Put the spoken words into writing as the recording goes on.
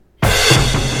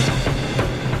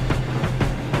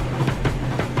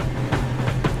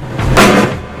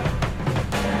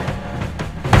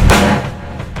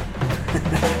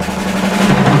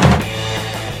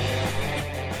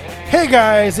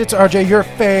guys, it's RJ, your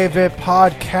favorite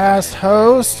podcast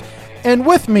host, and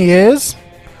with me is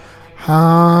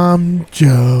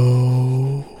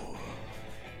Joe.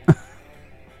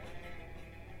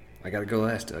 I gotta go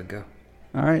last, Doug. Go.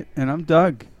 All right, and I'm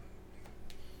Doug.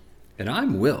 And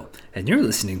I'm Will, and you're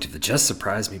listening to the Just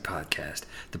Surprise Me podcast,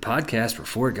 the podcast where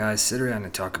four guys sit around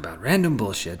and talk about random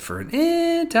bullshit for an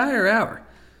entire hour.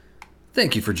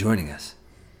 Thank you for joining us.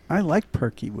 I like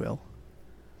Perky Will.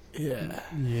 Yeah.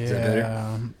 Is that better?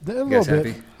 A You little guys bit.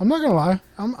 happy? I'm not gonna lie.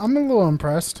 I'm a little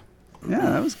impressed. Yeah,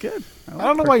 that was good. I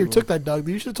don't know why you took that, Doug.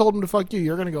 You should have told him to fuck you.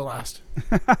 You're going to go last.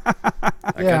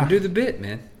 I gotta do the bit,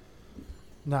 man.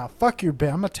 Nah, fuck your bit.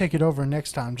 I'm gonna take it over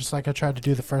next time, just like I tried to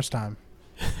do the first time.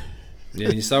 Yeah,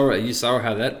 you saw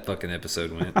how that fucking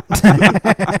episode went.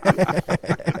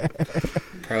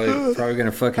 probably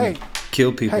gonna fucking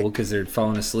kill people because they're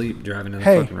falling asleep driving down the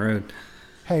fucking road.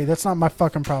 Hey, that's not my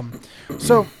fucking problem.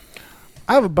 So,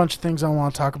 I have a bunch of things I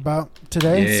want to talk about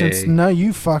today. Yay. Since none of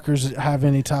you fuckers have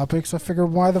any topics, I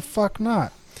figured why the fuck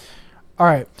not? All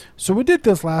right, so we did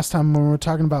this last time when we were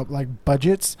talking about like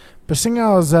budgets, but seeing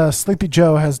as Sleepy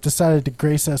Joe has decided to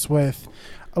grace us with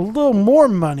a little more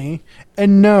money,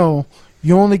 and no,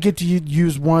 you only get to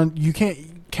use one. You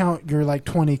can't count your like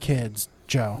 20 kids,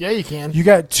 Joe. Yeah, you can. You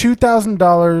got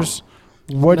 $2,000.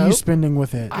 What are you Nope. spending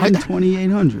with it? And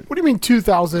 $2,800. What do you mean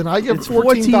 2,000? I get It's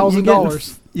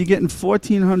 $14,000. You're getting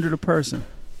 $1,400 a person.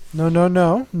 No.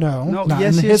 Not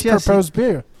yes, in his yes. proposed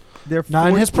bill. They're Not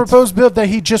in his proposed bill that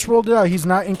he just rolled it out. He's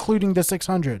not including the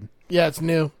 600. Yeah, it's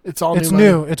new. It's all It's new.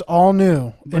 new. It's all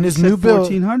new. And his new bill.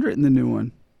 $1,400 in the new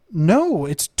one. No,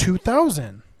 it's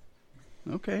 2,000.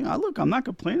 Okay, I'm not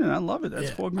complaining. I love it. That's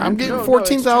Yeah. $4,000. I'm getting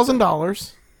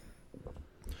 $14,000.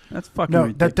 That's fucking No,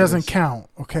 ridiculous. that doesn't count.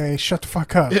 Okay, shut the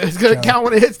fuck up. It's going to Joe. count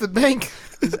when it hits the bank.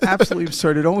 It's absolutely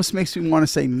absurd. It almost makes me want to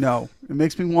say no. It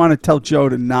makes me want to tell Joe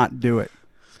to not do it.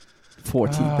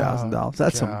 $14,000.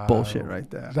 That's some God. bullshit right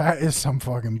there. That is some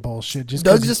fucking bullshit. Just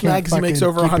 'cause Doug's he just can't mad because he makes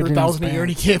fucking over keep it in his $100,000 a year and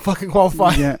he bank. can't fucking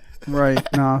qualify. Yeah, right.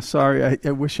 No, sorry.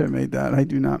 I wish I made that. I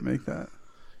do not make that.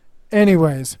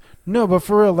 Anyways, no, but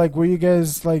for real, like, were you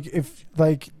guys like, if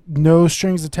like no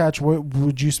strings attached, what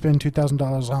would you spend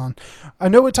 $2,000 on? I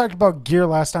know we talked about gear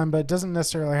last time, but it doesn't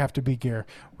necessarily have to be gear.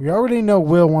 We already know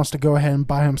Will wants to go ahead and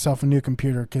buy himself a new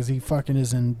computer because he fucking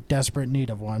is in desperate need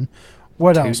of one.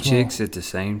 What Two else? Will? chicks at the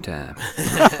same time.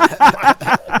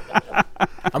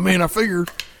 I mean, I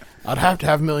figured I'd have to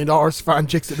have $1 million to find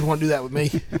chicks that want to do that with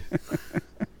me.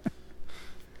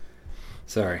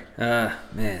 Sorry,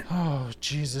 man. Oh,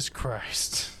 Jesus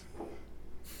Christ.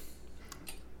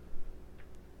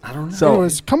 I don't know. So-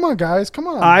 Anyways, come on, guys. Come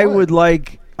on. I What? would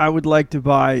like to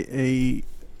buy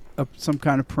some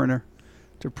kind of printer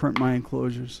to print my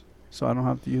enclosures, so I don't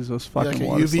have to use those fucking Like a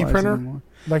water UV slides printer? anymore.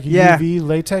 Like a Yeah. UV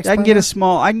latex. I can get printer?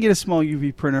 a small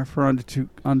UV printer for under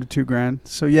 $2,000.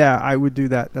 So yeah, I would do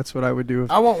that. That's what I would do.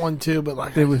 I want one too, but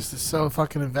like, It it was- was so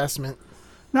fucking investment.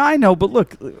 No, I know, but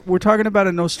look, we're talking about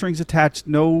a no strings attached,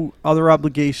 no other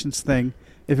obligations thing.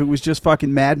 If it was just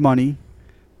fucking mad money,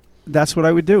 that's what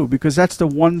I would do, because that's the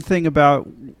one thing about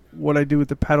what I do with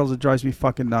the pedals that drives me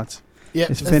fucking nuts. Yeah,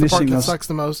 It's that's the part finishing that those- sucks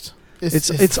the most.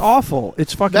 It's awful.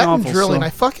 It's fucking that awful. and drilling. So- I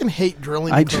fucking hate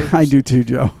drilling. I enclosures. do too,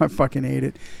 Joe. I fucking hate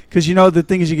it. Because the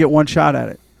thing is, you get one shot at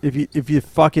it. If you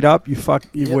fuck it up, you've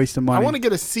Yep. wasted money. I want to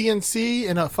get a CNC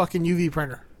and a fucking UV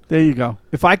printer. There you go.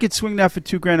 If I could swing that for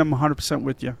 $2,000, I'm 100%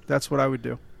 with you. That's what I would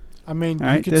do. I mean, All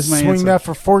you right, could there's my swing answer. that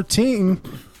for 14.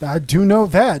 I do know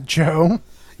that, Joe.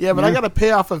 Yeah, but Yeah. I got to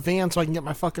pay off a van so I can get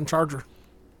my fucking charger.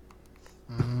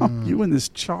 You and this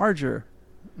charger.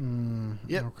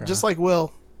 Yep, Okay. just like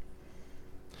Will.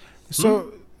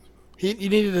 So, He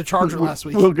needed a charger last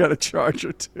week. Will got a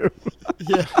charger too.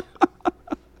 Yeah.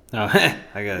 Oh, I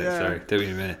got it. Yeah. Sorry, took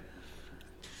me a minute.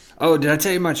 Oh, did I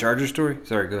tell you my charger story?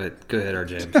 Sorry, go ahead. Go ahead,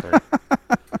 RJ. I'm sorry.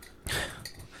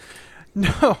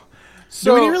 no.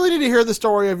 So do we really need to hear the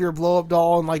story of your blow up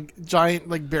doll and like giant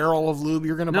like barrel of lube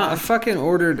you're gonna No, I buy? fucking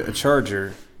ordered a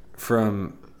charger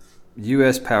from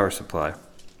U.S. Power Supply,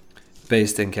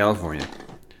 based in California.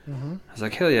 I was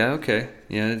like, hell yeah, okay,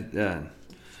 yeah.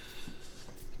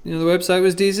 The website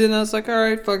was decent. And I was like, all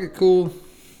right, fuck it, cool.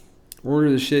 Order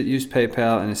the shit, use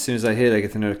PayPal, and as soon as I hit, I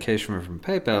get the notification from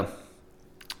PayPal.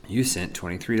 You sent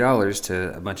 $23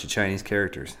 to a bunch of Chinese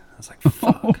characters. I was like,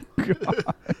 fuck. Oh God.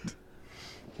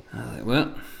 I was like,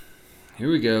 well, here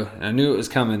we go. And I knew it was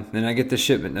coming. Then I get the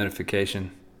shipment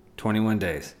notification, 21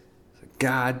 days. I was like,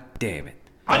 God damn it.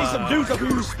 I need some dudes up here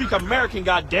who speak American,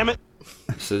 goddammit.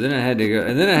 So then I had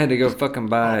to go, fucking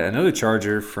buy another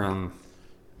charger from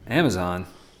Amazon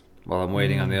while I'm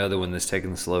waiting on the other one that's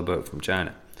taking the slow boat from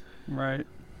China. Right.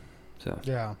 So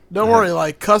Yeah. Don't worry,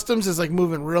 like customs is like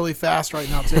moving really fast right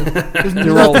now too. There's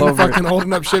They're all nothing over it. fucking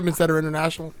holding up shipments that are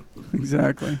international.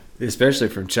 Exactly. especially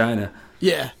from China.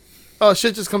 Yeah. Oh,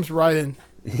 shit just comes right in,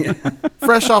 Yeah.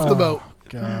 fresh off the boat.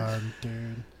 God,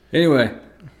 dude. Anyway,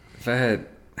 if I had,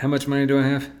 how much money do I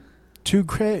have?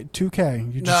 2K.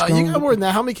 You No, just you going- got more than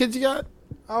that. How many kids you got?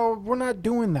 Oh, we're not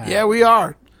doing that. Yeah, we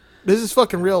are. This is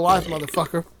fucking real life,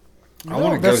 motherfucker. I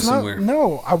want to go that's not- somewhere.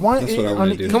 No, I want. That's it what I on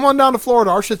wanna do. Come on down to Florida.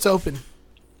 Our shit's open.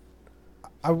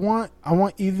 I want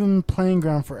even playing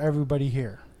ground for everybody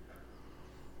here.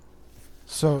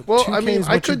 So, Well, 2K I mean, is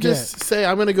I what you could just say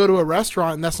I'm going to go to a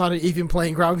restaurant, and that's not an even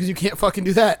playing ground because you can't fucking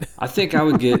do that. I think I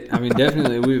would get. I mean,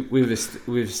 definitely, we've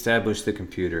established the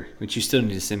computer, but you still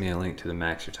need to send me a link to the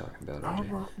Macs you're talking about. RJ.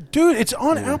 get. Dude, it's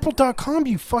on Apple.com.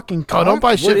 You fucking. Oh, don't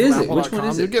buy cunt. shit is from it? Which one Apple.com.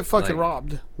 is You'll it? get fucking Like-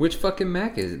 robbed. Which fucking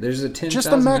Mac is it? There's a 10,000 Just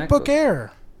the MacBook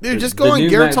Air. Dude, just The go on new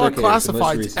Garrett MacBook Talk Air is the most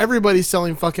Classifieds. recent. Everybody's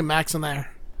selling fucking Macs in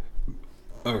there.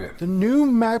 Okay. The new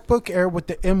MacBook Air with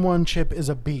the M1 chip is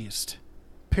a beast.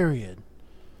 Period.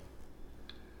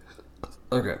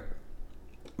 Okay.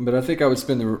 But I think I would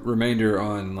spend the remainder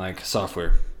on like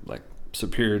software, like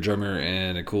Superior Drummer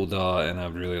and a cool DAW, and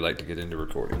I'd really like to get into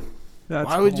recording. That's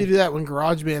Why would cool. you do that when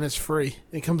GarageBand is free?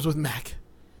 It comes with Mac.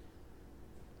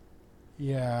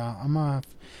 Yeah, I'm a.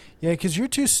 Yeah, because you're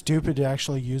too stupid to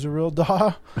actually use a real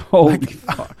DAW. Holy Like,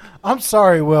 fuck. I'm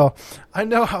sorry, Will. I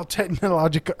know how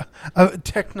technological.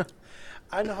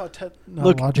 I know how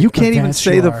technological. Look, you can't even advanced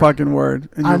say you the are. fucking word,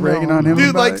 and I you're know, ragging I on know. him Dude,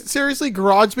 about like, it? seriously,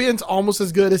 GarageBand's almost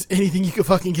as good as anything you could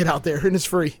fucking get out there, and it's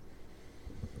free.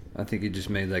 I think you just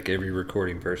made like every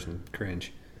recording person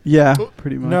cringe. Yeah,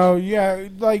 pretty much. No, yeah,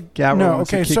 like Gabber no.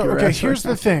 wants to Okay, kick so your okay. ass Here's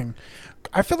right the thing.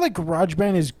 I feel like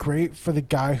GarageBand is great for the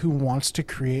guy who wants to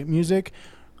create music.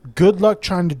 Good luck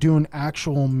trying to do an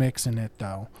actual mix in it,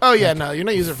 though. Oh, yeah, no, you're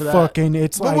not using it for that. Fucking,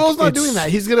 it's But like Will's not it's- doing that.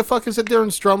 He's gonna fucking sit there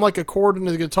and strum like a chord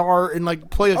into the guitar and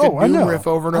like play like Oh, a I doom know. riff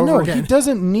over and I over know. again. He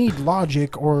doesn't need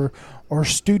Logic or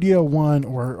Studio One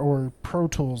or Pro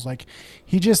Tools. Like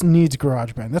he just needs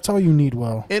GarageBand. That's all you need,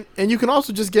 Will. And you can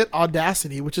also just get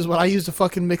Audacity, which is what I use to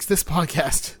fucking mix this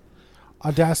podcast.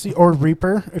 Audacity or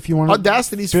Reaper if you want.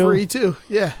 Audacity's free too.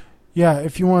 Yeah. Yeah,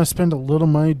 if you want to spend a little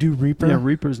money, do Reaper. Yeah,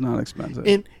 Reaper's not expensive.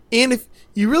 And if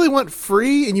you really want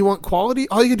free and you want quality,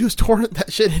 all you can do is torrent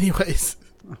that shit anyways.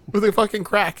 With a fucking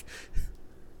crack.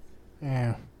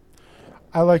 Yeah.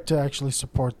 I like to actually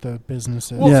support the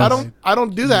businesses. Well, Yes. I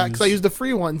don't do that because I Use- use the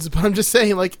free ones, but I'm just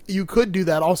saying like you could do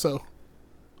that also.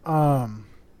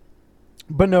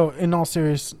 But no, in all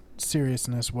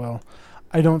seriousness, Will,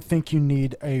 I don't think you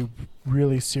need a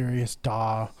really serious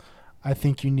DAW. I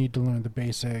think you need to learn the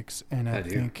basics, and I do,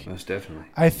 think most definitely.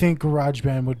 I think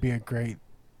GarageBand would be a great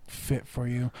fit for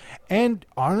you. And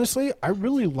honestly, I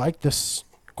really like this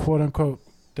quote unquote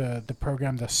the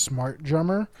program, the Smart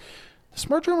Drummer. The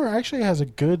Smart Drummer actually has a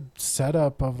good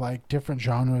setup of like different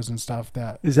genres and stuff.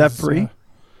 Is that free?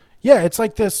 Yeah, it's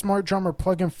like the Smart Drummer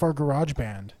plugin for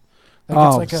GarageBand. Like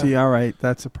oh, it's like see, all right,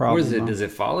 that's a What problem. is it? though. Does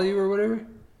it follow you or whatever?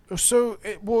 so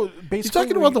basically You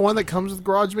talking about the one that comes with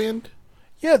GarageBand?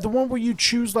 yeah, the one where you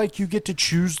choose like you get to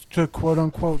choose to quote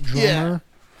unquote drummer. Yeah.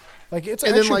 Like it's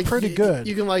And actually then like pretty good.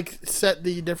 You can like set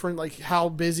the different like how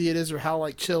busy it is or how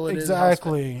like chill it is.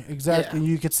 Exactly. Yeah.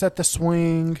 You could set the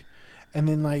swing, and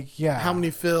then like How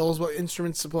many fills, what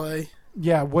instruments to play.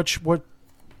 Yeah, what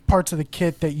parts of the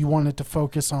kit that you wanted to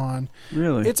focus on.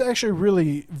 Really? It's actually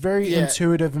really very Yeah.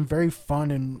 intuitive and very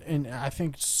fun, and I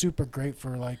think super great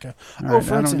for like a. all right,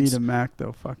 for I don't instance, need a Mac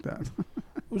though. Fuck that.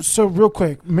 So real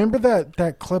quick, remember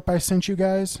that clip I sent you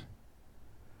guys?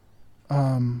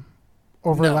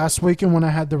 Over No. last weekend when I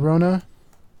had the Rona.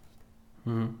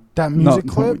 Mm-hmm. That music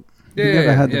no, clip. You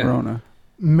never had the Rona.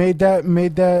 Made that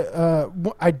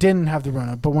I didn't have the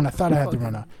Rona, but when I thought I had the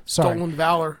Rona. Sorry. Stolen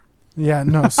Valor. Yeah,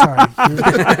 no, sorry.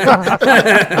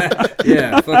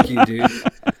 Yeah, fuck you, dude.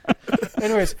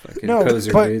 Anyways, Fucking no,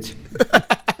 poser but bitch.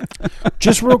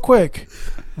 just real quick,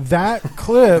 that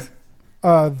clip,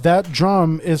 that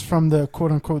drum is from the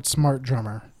quote unquote Smart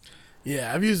Drummer.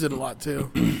 Yeah, I've used it a lot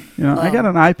too. You know, I got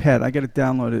an iPad. I got to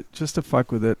download it just to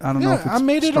fuck with it. I don't know if Yeah, it's I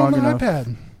made it strong on the enough.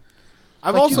 iPad.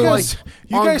 I've Like, also you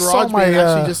guys saw GarageBand my,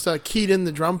 actually just keyed in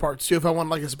the drum parts too. If I want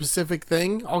like a specific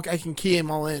thing, I can key them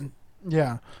all in.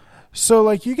 Yeah. So,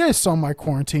 like, you guys saw my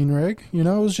quarantine rig. You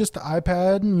know, it was just the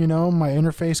iPad and, you know, my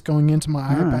interface going into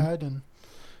my All right. iPad. And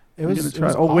it I'm was, gonna it try.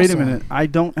 was Oh, wait a awesome. minute. I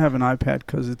don't have an iPad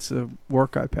because it's a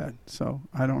work iPad, so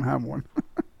I don't have one.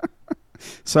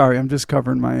 Sorry, I'm just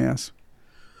covering my ass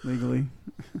legally.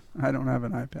 I don't have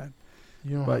an iPad.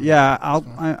 You don't But have yeah, one,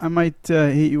 so. I might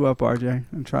hit you up, RJ,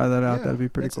 and try that out. Yeah, That'd be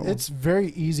pretty it's, cool. It's very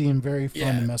easy and very fun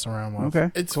Yeah. to mess around with.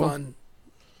 Okay, It's cool. fun.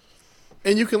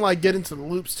 And you can like get into the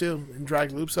loops too and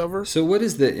drag loops over. So what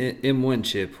is the M1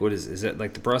 chip? What is that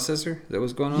like the processor that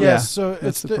was going on? Yeah, Yes, so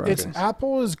that's it's the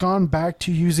Apple has gone back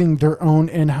to using their own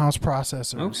in-house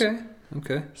processors.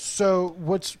 Okay. So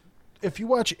if you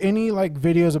watch any like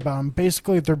videos about them,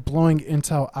 basically they're blowing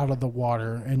Intel out of the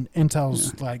water, and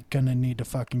Intel's like gonna need to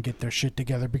fucking get their shit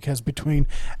together because between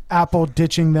Apple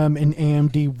ditching them and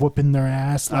AMD whooping their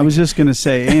ass, I was just gonna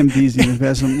say AMD's the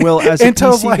investment. Well, as a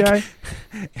Intel's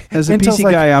PC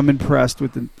like- guy, I'm impressed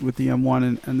with the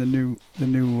M1 and the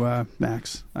new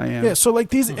Max. I am. yeah. So like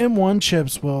these M1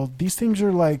 chips, well, these things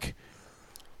are like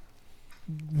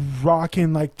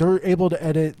rocking. Like they're able to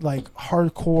edit like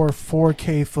hardcore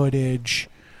 4K footage,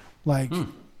 like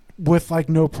with like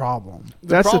no problem.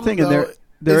 That's the problem, thing, and though,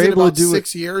 they're is in able to about do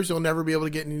 6 years. You'll never be able to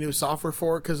get any new software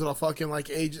for it because it'll fucking like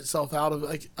age itself out of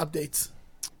like updates.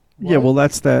 Yeah, well,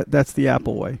 that's the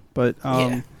Apple way, but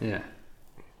Yeah.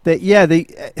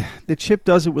 the chip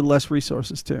does it with less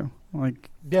resources too. Like,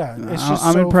 Yeah, it's just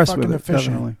I'm so impressed fucking with it,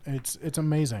 efficient. definitely. It's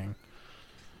amazing.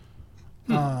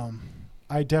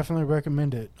 I definitely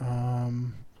recommend it.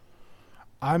 I'm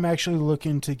actually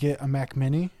looking to get a Mac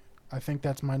Mini. I think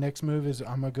that's my next move. Is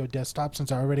I'm gonna go desktop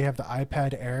since I already have the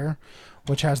iPad Air,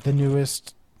 which has the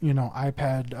newest,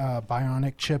 iPad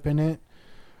Bionic chip in it.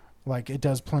 Like it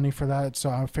does plenty for that. So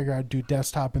I figure I'd do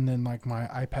desktop, and then like my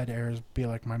iPad Air be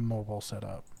like my mobile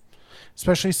setup.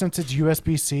 Especially since it's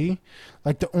USB-C.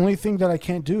 Like the only thing that I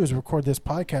can't do is record this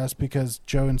podcast because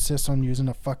Joe insists on using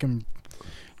a fucking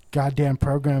goddamn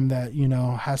program that,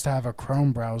 has to have a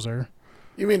Chrome browser.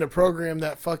 You mean a program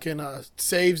that fucking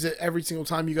saves it every single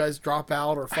time you guys drop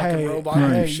out or fucking Hey, robot or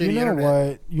hey, shitty you know internet?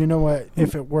 what? You know what?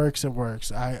 If it works, it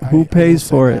works. Who pays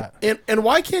will for say it? that. And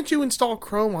why can't you install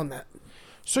Chrome on that?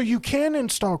 So you can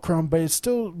install Chrome, but it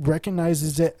still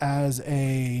recognizes it as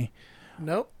a...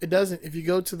 No, it doesn't. If you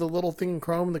go to the little thing in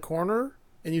Chrome in the corner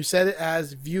and you set it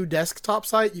as view desktop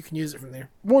site, you can use it from there.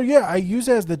 Well, yeah, I use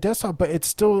it as the desktop, but it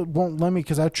still won't let me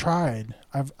because I've tried.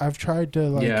 I've tried to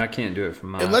like... Yeah, I can't do it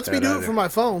from my It lets me iPad do it either. from my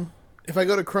phone. If I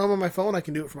go to Chrome on my phone, I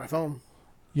can do it from my phone.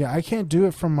 Yeah, I can't do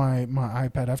it from my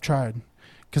iPad. I've tried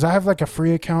because I have like a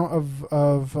free account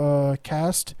of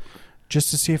Cast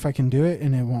just to see if I can do it,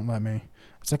 and it won't let me.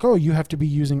 It's like, oh, you have to be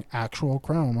using actual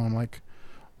Chrome. I'm like,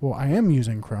 well, I am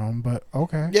using Chrome, but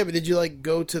okay. Yeah, but did you like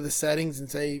go to the settings and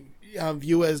say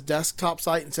view as desktop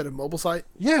site instead of mobile site?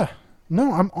 Yeah.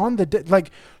 No, I'm on the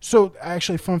so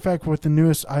actually, fun fact with the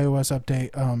newest iOS update,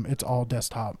 it's all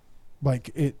desktop. Like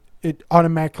it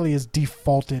automatically is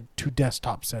defaulted to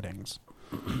desktop settings.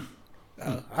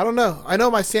 I don't know. I know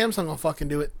my Samsung will fucking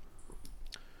do it.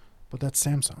 But that's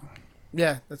Samsung.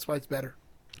 Yeah, that's why it's better.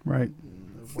 right?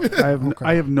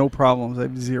 I have no problems. I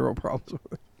have zero problems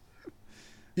with it.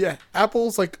 Yeah,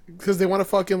 Apple's like, because they want to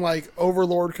fucking like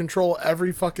overlord control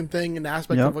every fucking thing and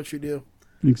aspect Yep. of what you do.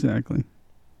 Exactly.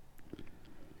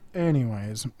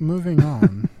 Anyways, moving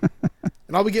on.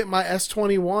 And I'll be getting my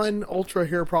S21 Ultra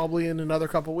here probably in another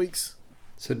couple weeks.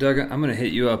 So Doug, I'm gonna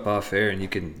hit you up off air, and you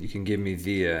can give me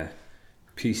the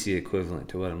PC equivalent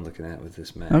to what I'm looking at with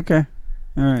this Mac. Okay.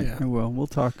 All right. Yeah. I will. We'll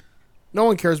talk. No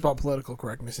one cares about political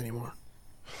correctness anymore.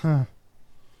 Huh.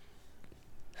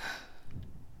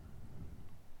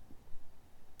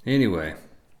 Anyway,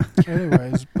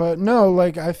 Anyways, but no,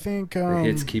 like I think the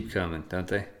hits keep coming, don't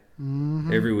they?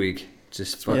 Every week,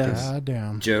 just fucking Yes.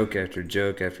 goddamn. joke after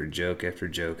joke after joke after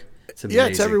joke. It's amazing. Yeah,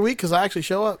 it's every week because I actually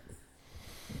show up.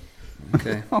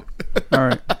 Okay, All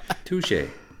right. touche.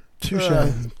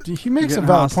 Touche. He makes a getting valid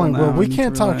hostile point. now. Well, I we need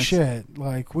can't to talk relax. shit.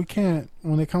 Like we can't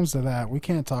when it comes to that. We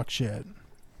can't talk shit.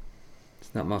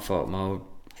 It's not my fault. My old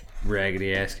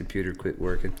raggedy ass computer quit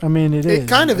working. I mean, it is. It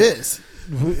kind of is.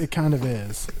 It kind of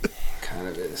is. Kind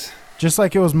of is. Just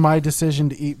like it was my decision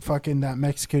to eat fucking that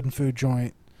Mexican food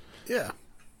joint Yeah.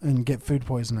 and get food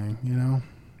poisoning. You know,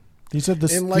 these are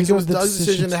the And like these it are was the Doug's decision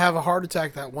decisions. to have a heart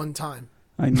attack that one time.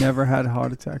 I never had a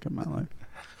heart attack in my life.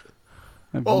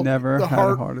 I've Well, never the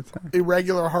had a heart attack.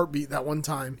 Irregular heartbeat that one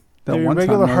time. That The one time,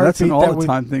 irregular no, that's an heartbeat all that the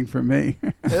time thing for me.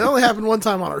 It only happened one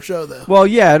time on our show though. Well,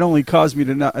 yeah, it only caused me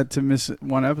to miss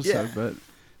one episode, Yeah. but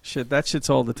shit, that shit's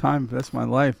all the time. That's my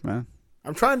life, man.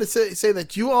 I'm trying to say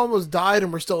that you almost died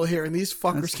and we're still here, and these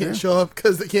fuckers That's can't true. show up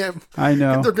because they can't I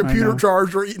know. get their computer I know.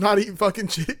 charged or not eating fucking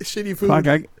shitty food. Fuck,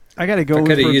 I got to go I in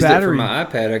could for have a used it for battery. my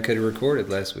iPad. I could have recorded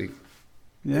last week.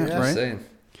 Yeah, Yeah. Just right. saying.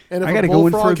 And if I a gotta go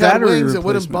in for a bullfrog had battery wings, it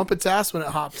wouldn't replacement. bump its ass when it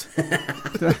hopped.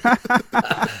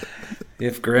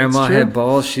 If Grandma true. had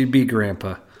balls, she'd be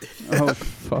Grandpa. Oh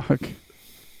fuck.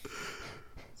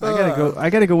 I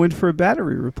gotta go in for a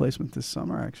battery replacement this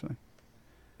summer, actually,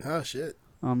 Oh shit!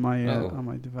 on my Uh-oh. on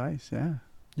my device. Yeah,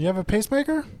 You have a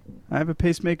pacemaker? I have a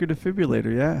pacemaker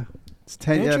defibrillator. Yeah, It's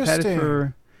 10. I've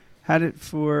Interesting. had it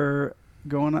for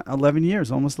going on 11 years,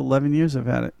 almost 11 years. I've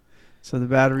had it. So the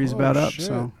battery's Oh, about up. shit.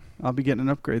 So I'll be getting an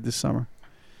upgrade this summer.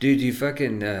 Dude, you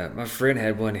fucking my friend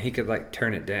had one. He could like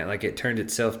turn it down, like it turned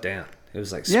itself down. It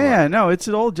was like smart. Yeah, no, it's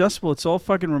all adjustable. It's all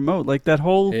fucking remote. Like that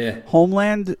whole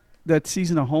Homeland, that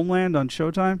season of Homeland on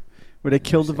Showtime, where they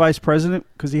killed the vice president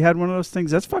because he had one of those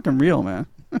things. That's fucking real, man.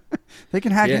 They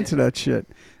can hack into that shit.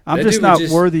 I'm That just dude not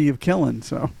would worthy of killing.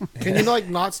 So Can you like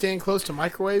not stand close to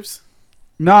microwaves?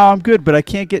 no, I'm good, but I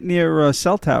can't get near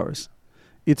cell towers.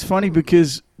 It's funny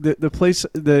because the place,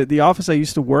 the office I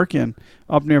used to work in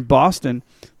up near Boston,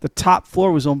 the top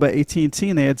floor was owned by AT&T,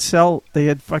 and they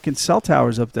had fucking cell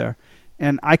towers up there.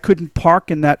 And I couldn't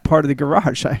park in that part of the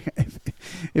garage.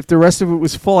 If the rest of it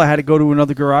was full, I had to go to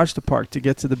another garage to park to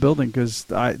get to the building because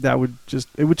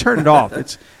it would turn it off.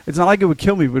 It's not like it would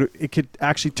kill me, but it could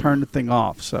actually turn the thing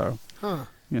off. So,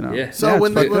 you know. Yeah. So it's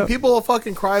when fucked up. people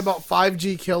fucking cry about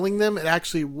 5G killing them, it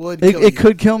actually would kill you. It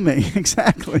could kill me.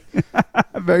 Exactly.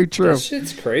 Very true. That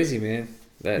shit's crazy, man.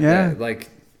 Yeah.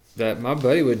 That my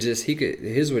buddy would just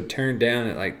his would turn down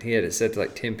at like he had it set to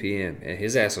like 10 p.m. and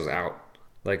his ass was out.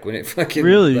 Like when it fucking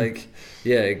Really? like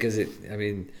yeah, because it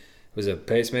was a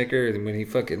pacemaker, and when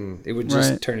it would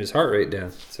just turn his heart rate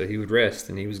down, so he would rest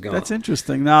and he was gone. That's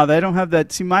interesting. No, they don't have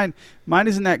that. See, mine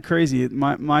isn't that crazy.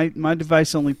 My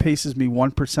device only paces me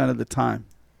 1% of the time.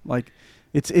 Like,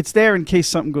 it's there in case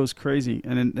something goes crazy,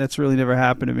 and that's really never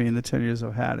happened to me in the 10 years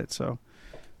I've had it. So,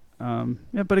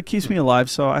 yeah, but it keeps me alive,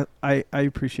 so I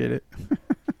appreciate it.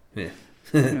 Yeah.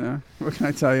 You know, what can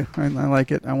I tell you? I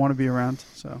like it. I want to be around.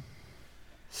 So,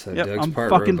 Doug's I'm part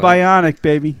fucking robot. bionic,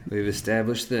 baby. We've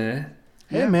established that.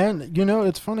 Hey, man, you know,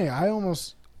 it's funny. I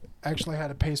almost actually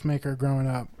had a pacemaker growing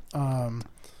up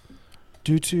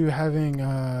due to having,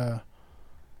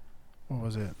 what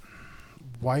was it?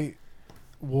 White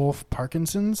wolf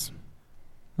Parkinson's.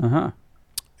 Uh-huh.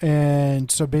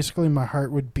 And so basically my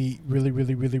heart would beat really,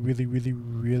 really, really, really, really,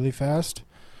 really fast.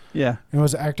 Yeah. And it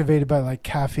was activated by like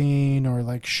caffeine or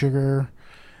like sugar.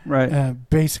 Right.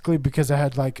 Basically because I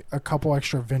had like a couple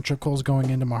extra ventricles going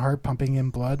into my heart, pumping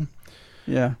in blood.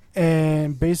 Yeah.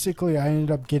 And basically I ended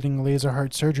up getting laser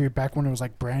heart surgery back when it was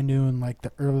like brand new in like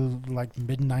the early, like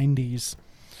mid 90s.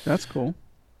 That's cool.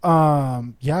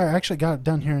 Yeah, I actually got it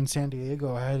done here in San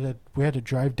Diego. We had to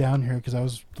drive down here because I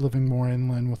was living more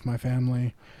inland with my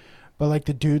family. But like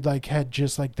the dude like had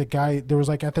just like the guy, there was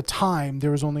like at the time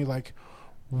there was only like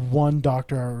one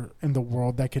doctor in the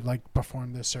world that could like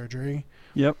perform this surgery.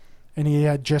 Yep. And he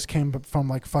had just came from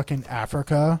like fucking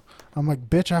Africa. I'm like,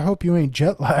 bitch, I hope you ain't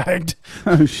jet lagged.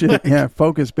 Oh shit. Yeah.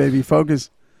 Focus, baby. Focus.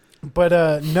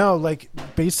 But no, like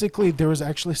basically there was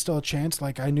actually still a chance.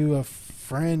 Like I knew a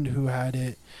friend who had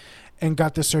it and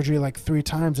got the surgery like 3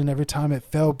 times, and every time it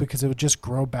failed because it would just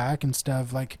grow back instead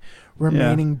of like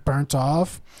remaining burnt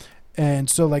off. And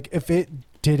so like if it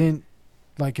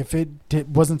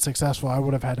wasn't successful, I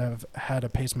would have had a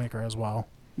pacemaker as well.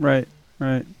 Right.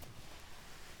 Right.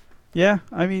 Yeah,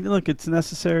 I mean, look, it's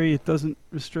necessary. It doesn't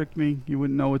restrict me. You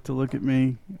wouldn't know it to look at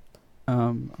me.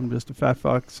 I'm just a fat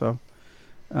fuck, so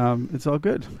it's all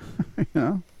good. You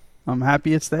know, I'm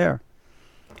happy it's there.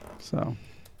 So,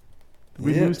 did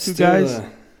we lose 2 guys?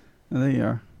 Oh, there you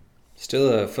are.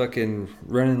 Still fucking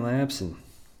running laps and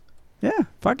yeah,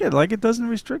 fuck it. Like it doesn't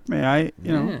restrict me.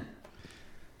 You know,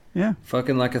 yeah,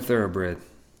 fucking like a thoroughbred.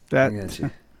 That I got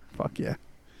you. Fuck yeah.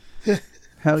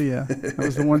 Hell yeah. That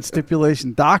was the one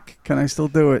stipulation. Doc, can I still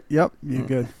do it? Yep, you're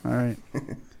good. All right.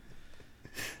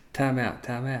 Time out.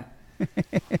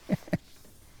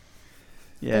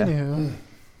 Yeah.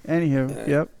 Anywho,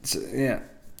 yep. So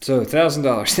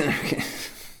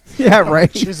 $1,000. Yeah,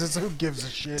 right. Jesus, who gives a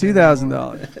shit?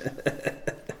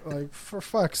 $2,000. Like, for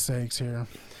fuck's sakes here.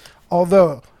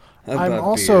 Although, I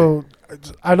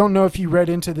don't know if you read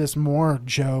into this more,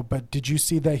 Joe, but did you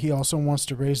see that he also wants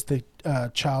to raise the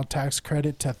child tax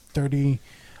credit to $3,000?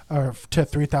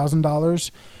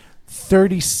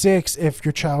 $36 if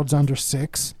your child's under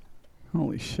 6.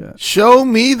 Holy shit. Show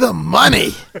me the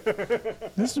money.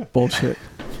 This is bullshit.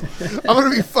 I'm going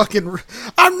to be fucking...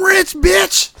 I'm rich,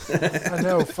 bitch. I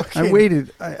know. Fucking, I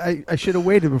waited. I should have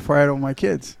waited before I had all my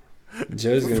kids.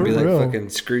 Joe's going to For be real. like fucking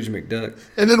Scrooge McDuck.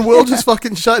 And then Will just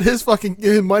fucking shut his fucking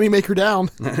moneymaker down.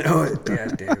 I know it.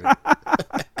 God damn it.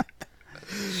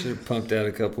 Should have pumped out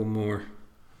a couple more.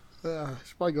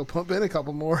 Should probably go pump in a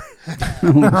couple more.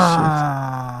 Holy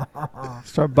shit.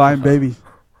 Start buying babies.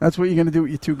 That's what you're going to do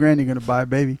with your $2,000. You're going to buy a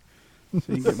baby.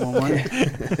 So you can get more money.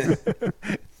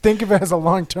 think of it as a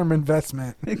long-term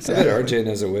investment. I bet RJ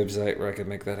knows a website where I could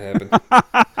make that happen.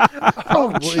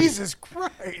 Oh, Jesus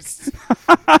Christ.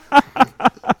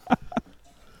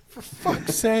 For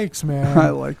Fuck's sakes, I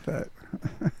man. like that.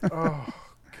 Oh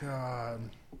God.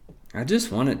 I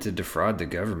just want it to defraud the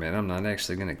government. I'm not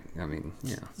actually gonna. I mean,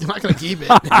 yeah, You're not gonna keep it.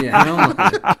 yeah. I don't.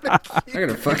 I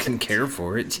gotta fucking care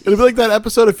for it. It'll be like that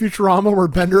episode of Futurama where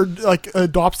Bender like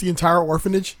adopts the entire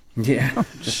orphanage. Yeah.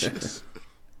 He's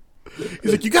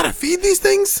like, "You gotta feed these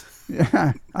things."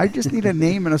 Yeah, I just need a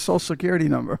name and a social security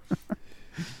number.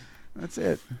 That's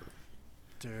it.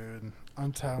 Dude,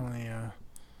 I'm telling you.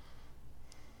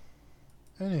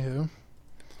 Anywho.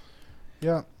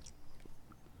 Yeah.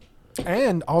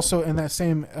 And also in that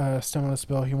same stimulus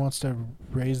bill, he wants to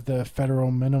raise the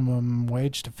federal minimum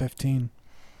wage to 15.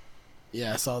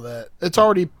 Yeah, I saw that. It's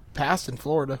already passed in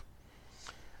Florida.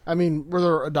 I mean,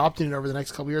 they're adopting it over the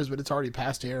next couple years, but it's already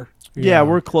passed here. Yeah,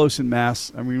 we're close in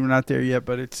Mass. I mean, we're not there yet,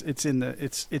 but it's in the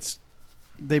it's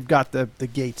they've got the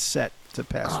gates set to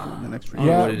pass in the next few I don't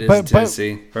know Yeah, what it is but- in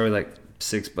Tennessee. Probably like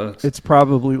 $6. It's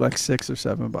probably like $6 or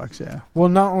 $7. Yeah. Well,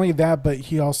 not only that, but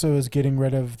he also is getting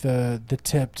rid of the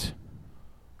tipped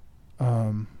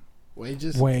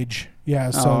Wages. wage.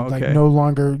 Yeah, so Oh, like okay. no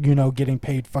longer, getting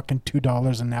paid fucking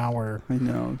 $2 an hour. I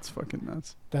know, it's fucking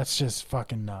nuts. That's just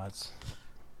fucking nuts.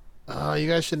 You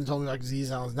guys shouldn't have told me like Z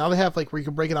Sounds. Now they have like where you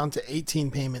can break it down to 18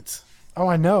 payments. Oh,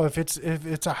 I know. If it's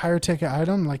a higher ticket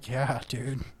item, like yeah,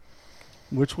 dude.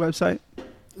 Which website?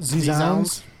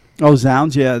 Z-Sounds. Oh,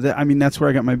 Zounds. Yeah, I mean that's where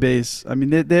I got my base. I mean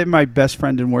they're my best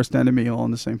friend and worst enemy all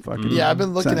in the same fucking. Yeah, I've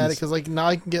been looking at it sentence. because like now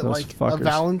I can get Those like a fuckers.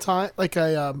 Valentine, like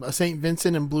a Saint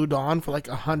Vincent and Blue Dawn for like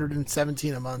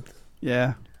 $117 a month.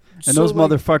 Yeah. And So, those like-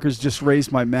 motherfuckers just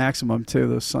raised my maximum too.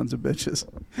 Those sons of bitches.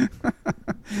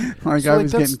 Like So, I like,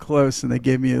 was that's- getting close, and they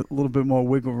gave me a little bit more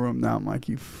wiggle room. Now I'm like,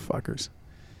 you fuckers.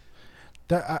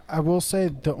 That I will say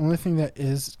the only thing that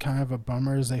is kind of a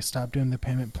bummer is they stopped doing the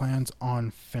payment plans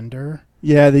on Fender.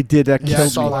 Yeah, they did. That Yeah, I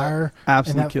killed saw me. that. Flyer,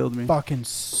 Absolutely and that killed me. fucking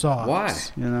sucks. Why?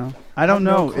 You know, I don't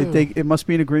I have no know. clue. It must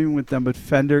be an agreement with them, but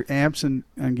Fender amps and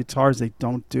guitars, they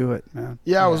don't do it, man.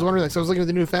 Yeah, I was Yeah. wondering. Like, so I was looking at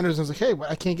the new Fenders and I was like, hey,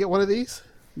 I can't get one of these.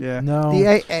 Yeah. No.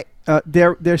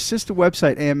 Their sister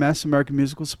website, AMS, American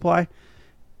Musical Supply,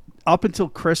 up until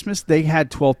Christmas, they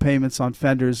had 12 payments on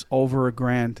Fenders over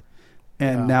 $1,000,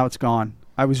 and Yeah. now it's gone.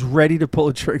 I was ready to pull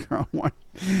a trigger on one.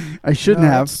 I shouldn't No,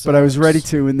 that have, but I was ready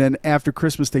sucks. to. And then after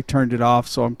Christmas, they turned it off.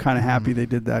 So I'm kind of happy Mhm. they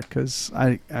did that because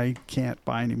I can't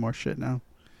buy any more shit now.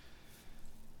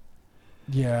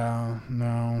 Yeah,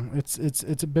 no,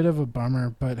 it's a bit of a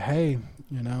bummer, but hey,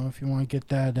 if you want to get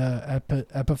that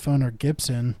Epiphone or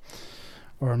Gibson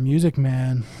or Music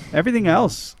Man, Everything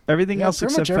else pretty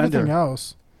except much Fender everything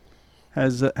else.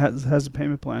 has a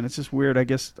payment plan. It's just weird. I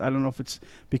guess I don't know if it's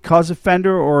because of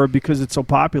Fender or because it's so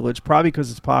popular. It's probably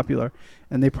because it's popular,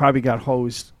 and they probably got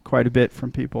hosed quite a bit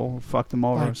from people who fucked them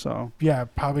over. Like, So Yeah,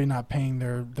 probably not paying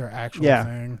their actual Yeah.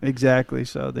 thing. exactly.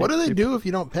 So What do they do if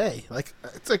you don't pay? Like,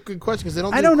 it's a good question because they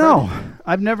don't. I do don't credit. know.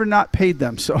 I've never not paid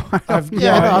them, so I've-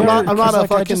 Yeah, I know, I'm never- not. I'm not 'cause, a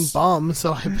like, I fucking just- bum,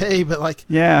 so I pay. But like,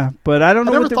 yeah. But I don't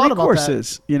know never what the thought about recourse that.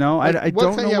 is. You know, like, I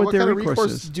don't know what their kind of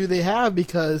recourse is. do they have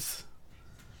because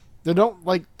they don't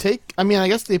like take. I mean, I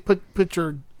guess they put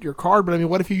your card, but I mean,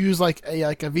 what if you use like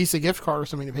a Visa gift card or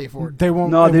something to pay for it? They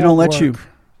won't. No, it they don't won't let you. work.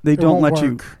 They It don't won't let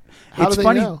you. work. How It's do they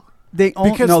funny. know? They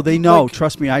own, Because, no, they know. like-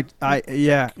 Trust me.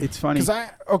 Yeah, it's funny.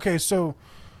 Because so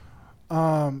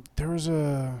there was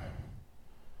I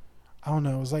don't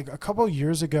know, it was like a couple of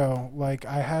years ago, like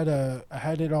I had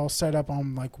it all set up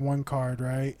on like one card,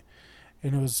 right?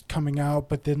 And it was coming out,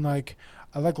 but then like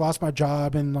I like lost my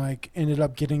job and like ended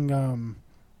up getting an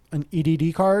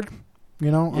EDD card,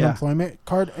 Yeah. unemployment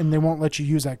card, and they won't let you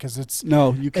use that because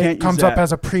No, you can't. it comes use up that.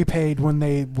 as a prepaid when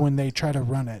they try to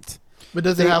run it. But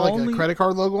does it They have like only- a credit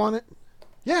card logo on it?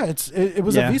 Yeah, it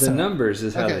was Yeah. a The Visa. The numbers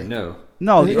is how Okay. they know.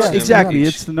 No, Yeah, exactly. yeah.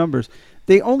 It's the numbers.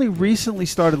 They only recently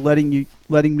started letting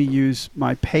me use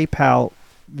my PayPal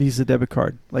Visa debit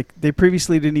card. Like they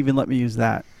previously didn't even let me use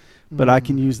that, but I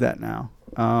can use that now.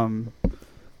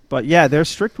 But yeah, they're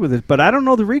strict with it. But I don't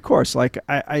know the recourse. Like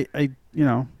I I don't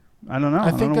know. I I don't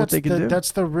think know what that's they can do.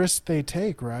 that's the risk they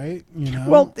take, right?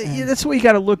 Well, And- that's the way you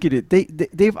got to look at it.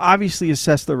 They've obviously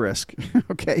assessed the risk,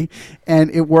 okay, and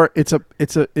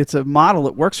it's a model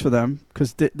that works for them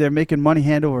because they're making money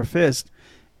hand over fist,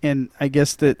 and I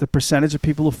guess the percentage of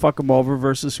people who fuck them over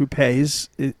versus who pays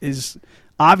is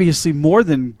obviously more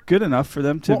than good enough for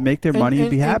them to Well, make their money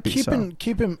and be happy. Keep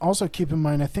in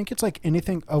mind, I think it's like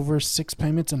anything over 6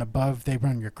 payments and above, they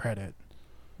run your credit.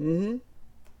 Mm-hmm.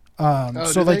 So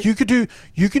do like they?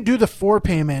 you could do the 4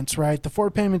 payments, right? The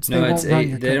 4 payments No, they it's won't run 8.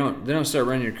 your They credit. don't start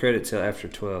running your credit till after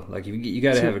 12. Like you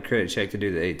got to have a credit check to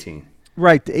do the 18.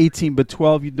 Right, the 18, but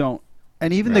 12 you don't.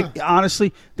 And even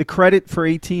honestly, the credit for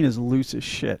 18 is loose as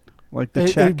shit. Like the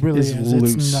It check really is is.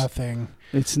 loose. It's nothing.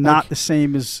 It's not the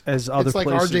same as other It's like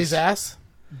places. RJ's ass.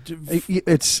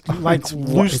 It's Like it's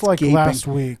loose it's like gaping. last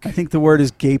week. I think the word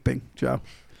is gaping, Joe.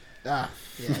 Ah,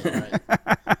 yeah, you're right.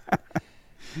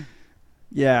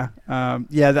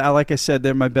 Yeah, like I said,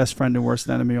 they're my best friend and worst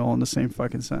enemy, all in the same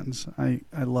fucking sentence. I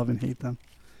love and hate them.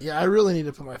 Yeah, I really need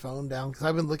to put my phone down because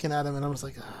I've been looking at him and I was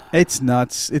like, It's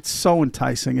nuts. It's so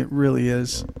enticing. It really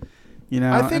is. You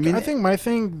know, I think my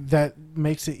thing that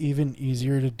makes it even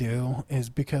easier to do is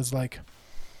because like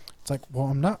it's like, well,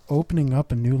 I'm not opening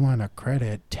up a new line of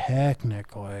credit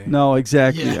technically. No,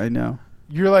 exactly. Yeah. I know.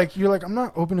 You're like I'm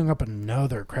not opening up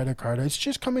another credit card. It's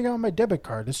just coming out on my debit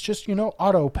card. It's just,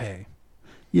 auto pay.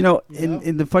 You know, Yeah.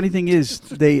 and the funny thing is,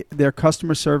 their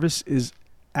customer service is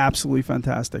absolutely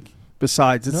fantastic.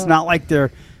 Besides, it's No. not like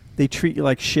they treat you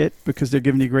like shit because they're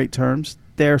giving you great terms.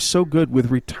 They're so good with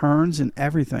returns and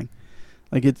everything.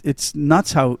 Like it's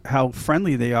nuts how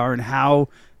friendly they are and how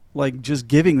like just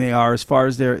giving they are as far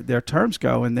as their terms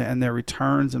go and their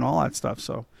returns and all that stuff.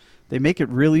 So they make it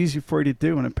real easy for you to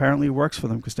do, and apparently it works for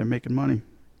them because they're making money.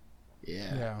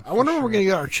 yeah. Yeah, I wonder for when we're sure. gonna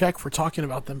get our check for talking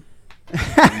about them,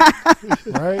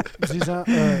 Right? 'Cause he's not,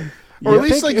 or Yeah. at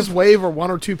least Think like if- just waive or 1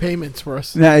 or 2 payments for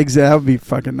us. Yeah, exactly. That would be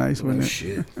fucking nice, Oh wouldn't it?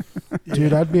 shit!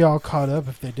 dude, I'd be all caught up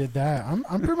if they did that. I'm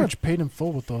pretty much paid in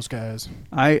full with those guys.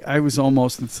 I was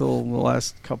almost until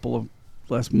the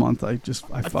last month. I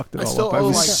fucked it I all still up. I owe,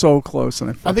 was like- so close, and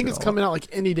I fucked I think it it's all coming up. out like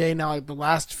any day now. Like the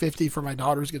last 50 for my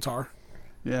daughter's guitar.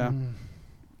 Yeah. Mm.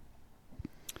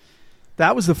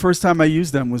 That was the first time I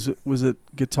used them. Was a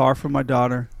guitar for my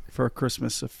daughter for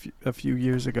Christmas a few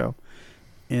years ago,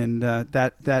 and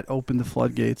that opened the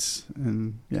floodgates.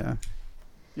 And yeah,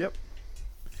 Yeah,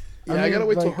 I I, mean, gotta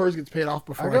wait till like, hers gets paid off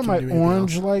before I I, got can my do anything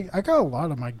orange else. I got a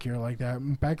lot of my gear like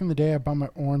that. Back in the day, I bought my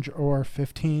orange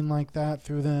OR15 like that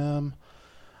through them.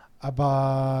 I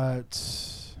bought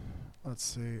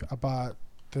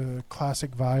the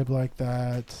classic vibe like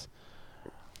that.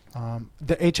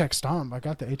 The HX Stomp. I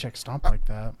got the HX Stomp like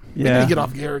that. We need yeah. to get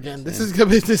off gear again. This is gonna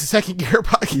be the second gear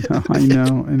pocket. No, I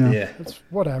know. Yeah, It's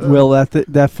whatever. Will,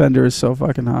 that Fender is so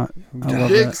fucking hot. I love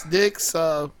that. Dicks,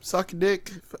 suck a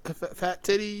dick, fat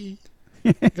titty.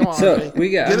 Come on, So, Jake. we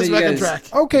got- get I us know back you on guys- track.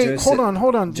 Okay, Joe hold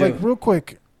said- on. Joe. Like real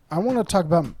quick, I want to talk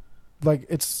about like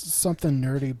it's something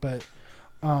nerdy, but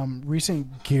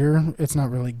recent gear. It's not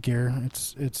really gear.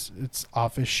 It's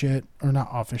office shit or not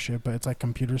office shit, but it's like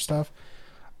computer stuff.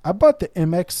 I bought the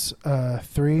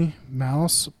MX3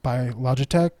 mouse by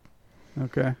Logitech.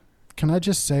 Okay. Can I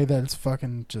just say that it's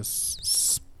fucking just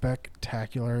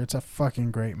spectacular? It's a fucking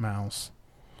great mouse.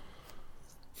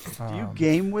 Do you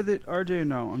game with it, RJ? Or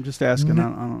no, I'm just asking.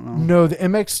 No- I don't know. No, the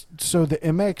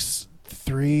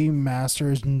MX3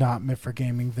 Master is not meant for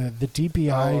gaming. The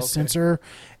DPI Oh, okay. sensor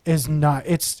is not.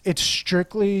 It's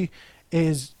strictly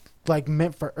is like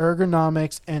meant for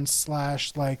ergonomics and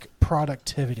 / like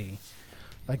productivity.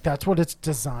 Like that's what it's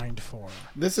designed for.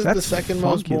 This is the That's second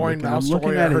most funky boring looking. mouse I'm looking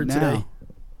story I at it heard now. today.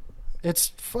 It's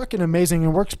fucking amazing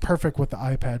and works perfect with the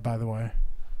iPad, by the way.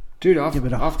 dude. Give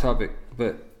it a- Off topic,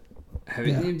 but have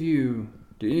Yeah. any of you?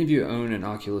 Do any of you own an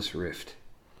Oculus Rift?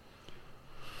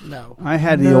 No. I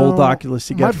had the No, old Oculus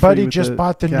to get my free buddy with just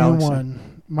bought the Galaxy. new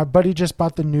one. My buddy just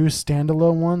bought the new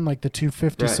standalone one, like the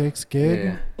 256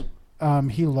 gig. Yeah.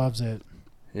 He loves it.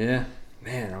 Yeah,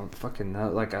 man, I'm fucking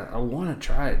like I want to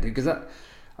try it, dude. Because I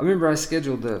remember I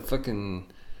scheduled the fucking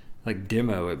like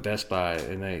demo at Best Buy,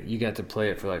 and you got to play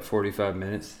it for like 45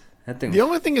 minutes. That thing, The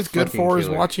only thing it's good fucking for is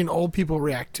killer. watching old people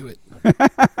react to it.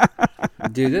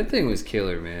 dude, that thing was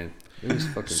killer, man. It was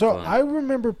fucking So fun. I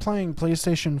remember playing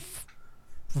PlayStation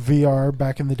VR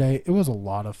back in the day. It was a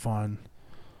lot of fun.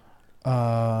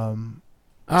 I don't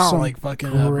Some like fucking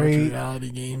great- virtual reality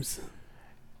games.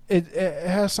 It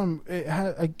has some. It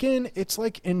had, again, it's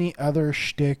like any other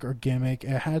shtick or gimmick.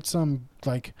 It had some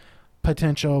like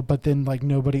potential, but then like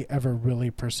nobody ever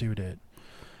really pursued it.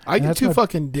 I And get that's too my-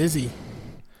 fucking dizzy.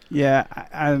 Yeah,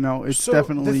 I don't know. It's So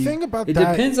definitely. the thing about it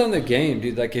that. depends on the game,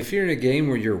 dude. Like if you're in a game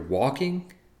where you're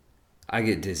walking, I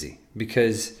get dizzy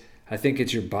because I think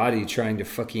it's your body trying to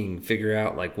fucking figure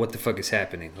out like what the fuck is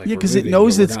happening. Like yeah, we're because it moving,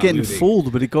 knows but we're it's not getting moving.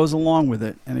 fooled, but it goes along with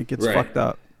it, and it gets Right. fucked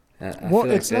up. I Well, feel like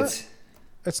it's not- that's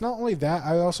It's not only that.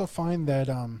 I also find that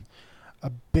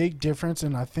a big difference,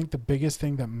 and I think the biggest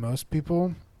thing that most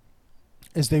people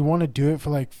is they want to do it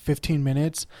for like 15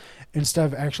 minutes instead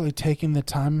of actually taking the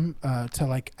time to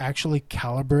like actually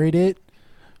calibrate it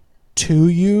to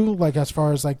you, like as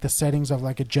far as like the settings of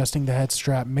like adjusting the head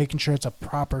strap, making sure it's a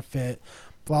proper fit,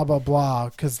 blah blah blah,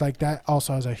 because like that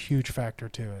also has a huge factor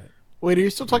to it. Wait, are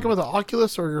you still talking about the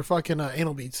Oculus or your fucking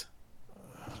anal beads?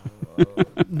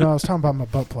 No, I was talking about my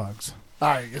butt plugs. All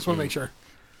right, just want to make sure.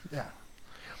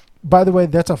 By the way,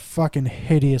 that's a fucking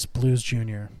hideous Blues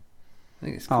Junior. I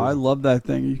think it's cool. Oh, I love that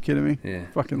thing. Are you kidding me? Yeah.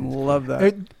 Fucking love that.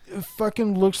 It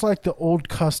fucking looks like the old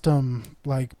custom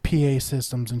like PA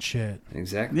systems and shit.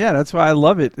 Exactly. Yeah, that's why I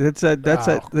love it. That's Oh,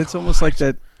 that's almost like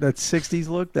that 60s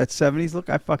look, that 70s look.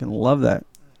 I fucking love that.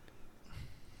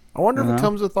 I wonder if Uh-huh. it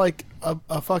comes with like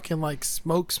a fucking like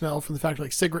smoke smell from the factory,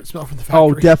 like cigarette smell from the factory.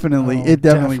 Oh, definitely. Oh, It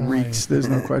definitely definitely. reeks. There's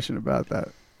no question about that.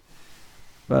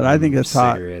 But I think it's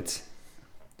hot. Cigarettes.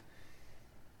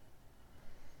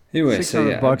 Anyway, so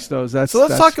yeah. $600 though. That's So let's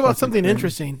that's talk about fucking something crazy.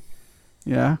 interesting.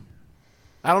 Yeah.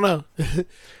 I don't know.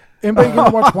 Anybody gonna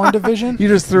watch WandaVision? You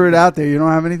just threw it out there. You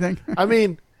don't have anything? I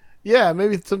mean, yeah,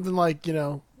 maybe it's something like,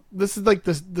 this is like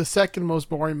the second most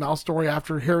boring mouse story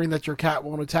after hearing that your cat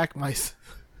won't attack mice.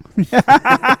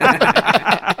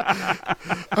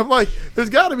 I'm like, there's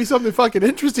got to be something fucking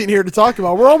interesting here to talk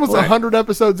about. We're almost 100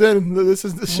 episodes in, and this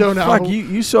is the show now. Fuck,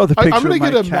 you saw the picture I'm gonna of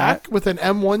my get a cat. Mac with an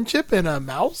M1 chip and a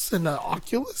mouse and an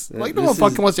Oculus. Like, no this one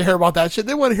fucking is- wants to hear about that shit.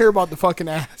 They want to hear about the fucking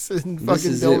ass and This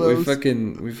fucking is it.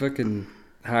 dildos. We fucking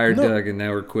hired No. Doug, and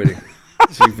now we're quitting.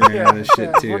 So we ran out of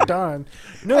shit too. We're done.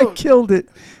 I No, killed it.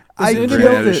 I it killed ran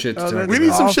out of it. shit to Oh, talk that's We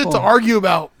need some shit to awful. argue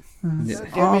about. Yeah.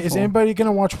 damn it, is Awful. anybody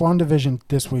gonna watch WandaVision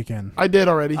this weekend? I did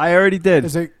already. I already did.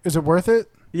 Is it worth it?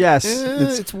 Yes.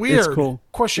 It's weird. It's cool.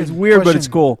 Question. It's weird, but it's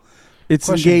question. cool. It's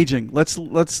Question. engaging. Let's.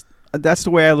 That's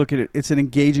the way I look at it. It's an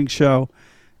engaging show.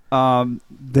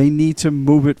 They need to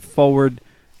move it forward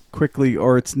quickly,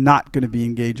 or it's not going to be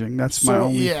engaging. That's my So,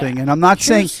 only yeah. thing. And I'm not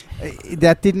saying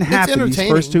that didn't It's happen. These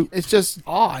entertaining. first two. It's just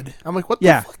odd. I'm like, what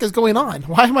Yeah. the fuck is going on?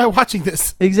 Why am I watching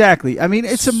this? Exactly. I mean,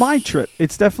 it's a mind trip.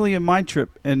 It's definitely a mind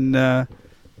trip, and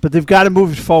but they've got to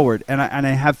move it forward. And I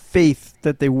have faith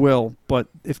that they will. But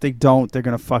if they don't, they're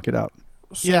going to fuck it up.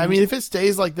 Yeah, I mean, if it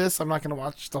stays like this, I'm not going to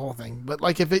watch the whole thing. But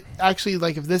like, if it actually,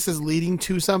 like, if this is leading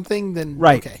to something, then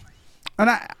Right. okay. And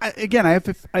I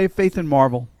have faith in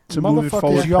Marvel to move it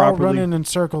forward Motherfuckers, y'all properly. running in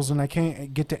circles, and I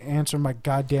can't get to answer my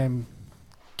goddamn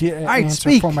Alright, answer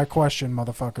speak. for my question,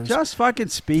 motherfuckers. Just fucking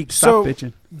speak. Stop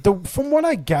bitching. From what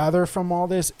I gather from all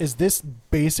this, is this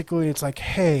basically it's like,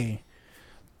 hey,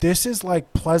 this is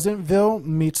like Pleasantville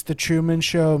meets the Truman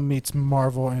Show meets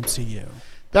Marvel MCU.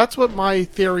 That's what my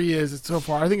theory is so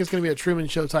far. I think it's going to be a Truman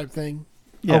Show type thing.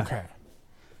 Yeah. Okay.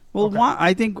 Well, Okay.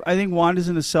 I think Wanda's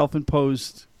in a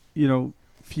self-imposed,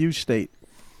 fuse state.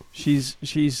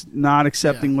 She's not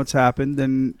accepting what's happened,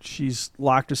 and she's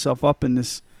locked herself up in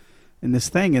this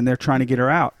thing, and they're trying to get her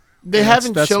out. They And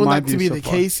haven't that's shown my that to view be so the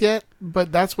far. case yet,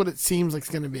 but that's what it seems like it's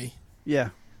going to be. Yeah.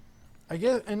 I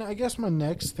guess my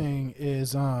next thing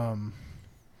is are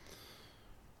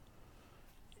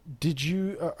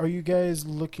you guys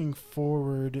looking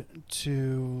forward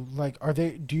to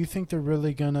do you think they're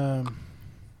really gonna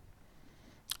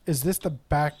is this the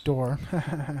back door?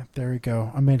 There we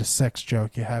go. I made a sex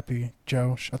joke. You happy,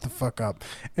 Joe? Shut the fuck up.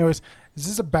 Anyways, is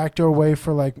this a backdoor way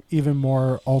for like even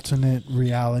more alternate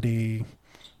reality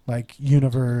like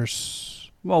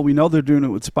universe? Well, we know they're doing it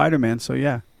with Spider-Man, so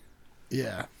yeah.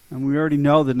 Yeah. And we already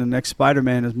know that the next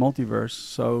Spider-Man is multiverse,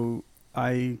 so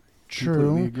I completely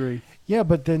True. agree. Yeah,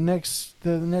 but the next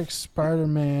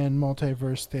Spider-Man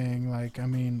multiverse thing, like, I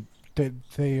mean,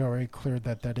 they already cleared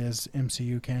that is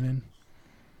MCU canon.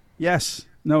 Yes.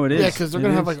 No, it is. Yeah, because they're It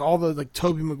going to have is. like all the like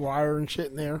Tobey Maguire and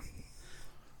shit in there.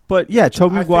 But yeah,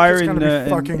 Tobey I think Maguire it's and, gonna be and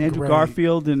fucking Andrew great.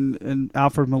 Garfield and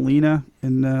Alfred Molina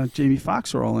and Jamie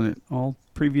Foxx are all in it. All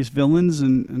previous villains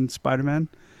and Spider-Man.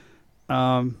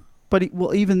 But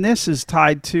even this is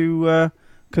tied to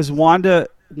because Wanda's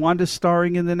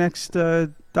starring in the next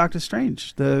Doctor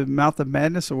Strange, the Mouth of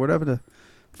Madness or whatever the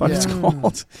fuck it's Yeah.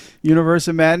 called, Universe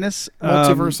of Madness,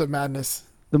 Multiverse of Madness.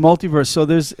 the multiverse. So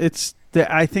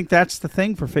I think that's the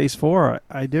thing for Phase 4.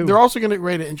 I do. They're also going to get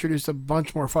ready to introduce a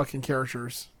bunch more fucking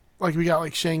characters. Like we got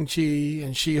like Shang-Chi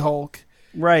and She-Hulk,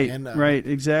 right, and, right,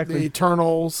 the exactly.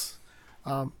 Eternals.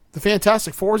 The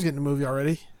Fantastic Four is getting a movie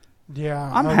already. Yeah,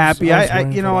 I'm I was happy. I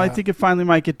waiting for I that. think it finally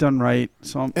might get done right.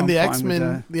 So I'm And the fine with X-Men,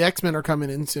 that. the X-Men are coming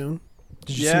in soon.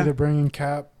 Did you Yeah. see they're bringing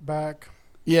Cap back?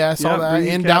 Yeah, I saw Yep, that.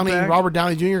 bringing And Cap back. Robert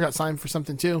Downey Jr. got signed for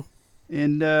something too.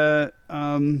 And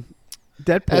Deadpool.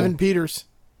 Evan Peters.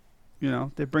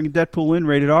 They're bringing Deadpool in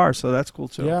rated R, so that's cool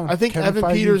too. Yeah, I think Kevin Evan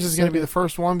Feige Peters is going to said be it. the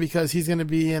first one because he's going to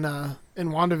be in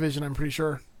WandaVision, I'm pretty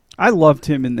sure. I loved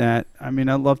him in that. I mean,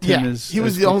 I loved him Yeah, as he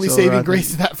was as the only Quicksilver, saving I think.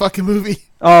 grace of that fucking movie.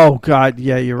 Oh God,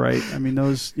 yeah, you're right. I mean,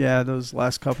 those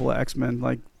last couple of X-Men,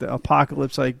 like the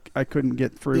Apocalypse, I couldn't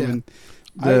get through. Yeah. And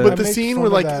But the make scene fun where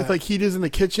of like that. like he is in the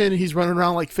kitchen and he's running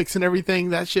around like fixing everything,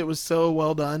 that shit was so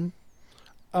well done.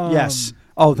 yes.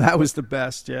 Oh, that was the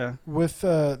best. Yeah. With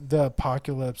the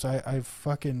apocalypse, I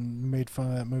fucking made fun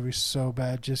of that movie so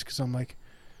bad just because I'm like,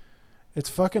 it's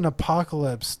fucking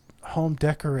Apocalypse, home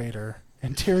decorator,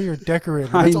 interior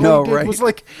decorator. I That's all know, he did right? was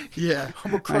like, Yeah.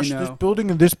 I'm gonna crush this know. building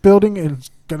and this building, and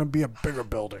it's gonna be a bigger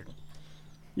building.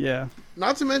 Yeah.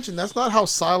 Not to mention, that's not how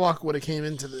Psylocke would have came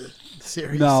into the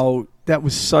series. No, that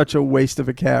was such a waste of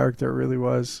a character. It really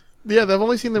was. Yeah, they've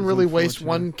only seen them It's really waste unfortunate.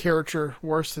 one character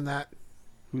worse than that.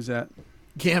 Who's that?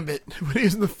 Gambit. When he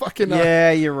was in the fucking...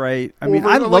 Yeah, you're right. I mean,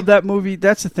 I Wolverine, love like- that movie.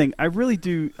 That's the thing. I really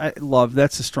do. I love.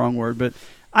 That's a strong word, but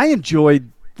I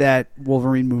enjoyed that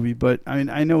Wolverine movie. But I mean,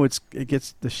 I know it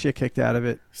gets the shit kicked out of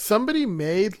it. Somebody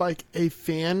made like a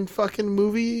fan fucking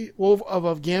movie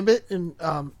of Gambit, and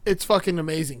it's fucking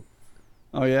amazing.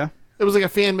 Oh yeah. It was like a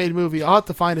fan made movie. I'll have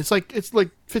to find it. It's like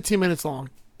 15 minutes long,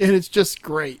 and it's just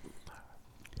great.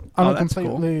 On Oh, a that's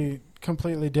cool.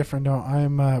 completely different note,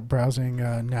 I'm browsing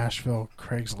Nashville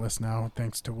Craigslist now,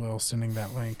 thanks to Will sending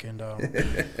that link, and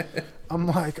I'm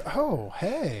like, oh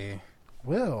hey,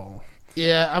 Will.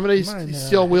 Yeah, I'm gonna Mine,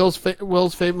 steal Will's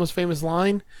most famous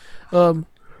line.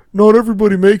 Not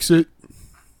everybody makes it.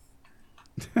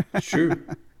 It's true.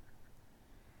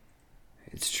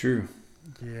 It's true.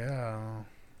 Yeah.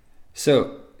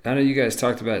 So I know you guys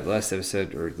talked about it last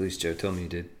episode, or at least Joe told me you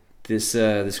did.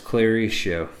 This Clarice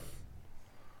show.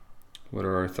 What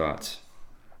are our thoughts?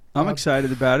 I'm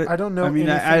excited about it. I don't know. I mean,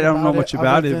 anything I don't know about much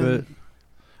about it, other but than-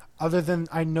 other than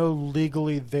I know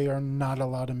legally they are not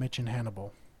allowed to mention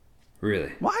Hannibal.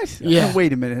 Really? what? Yeah.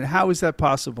 Wait a minute. How is that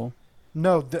possible?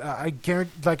 No, I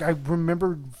guarantee. Like I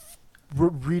remember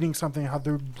reading something how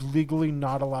they're legally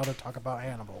not allowed to talk about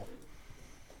Hannibal.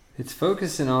 It's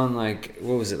focusing on like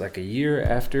what was it, like a year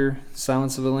after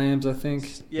Silence of the Lambs, I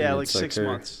think. Yeah, And like it's 6 her-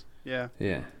 months. Yeah.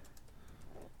 Yeah.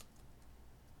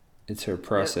 It's her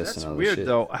process That's and all weird this shit.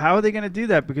 though. How are they going to do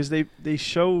that? Because they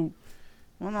show.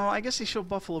 Well, no, I guess they show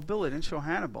Buffalo Bill. They didn't show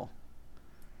Hannibal.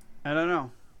 I don't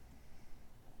know.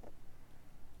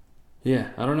 Yeah,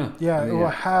 I don't know. Yeah, I it mean, will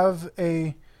have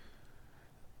a.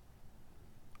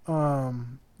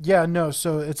 Yeah, no.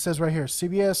 So it says right here,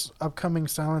 CBS upcoming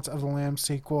Silence of the Lambs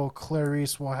sequel,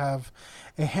 Clarice, will have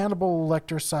a Hannibal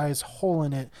Lecter-sized hole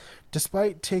in it.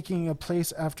 Despite taking a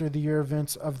place after the year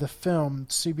events of the film,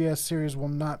 CBS series will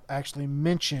not actually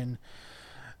mention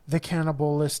the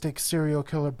cannibalistic serial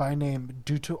killer by name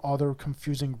due to other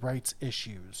confusing rights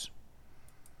issues.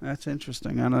 That's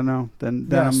interesting. I don't know. Then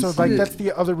Yeah, I'm, so like that's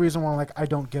the other reason why like I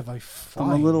don't give a fuck.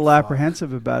 I'm a little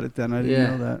apprehensive about it. Then I didn't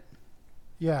Yeah. know that.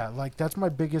 Yeah, like that's my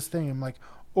biggest thing. I'm like,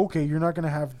 okay, you're not gonna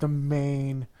have the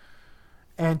main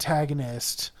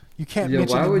antagonist. You can't Yeah,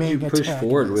 mention why the would main you push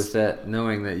forward antagonist. with that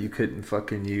knowing that you couldn't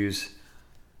fucking use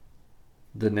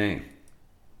the name?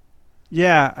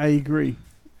 Yeah, I agree.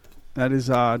 That is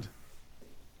odd.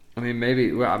 I mean, maybe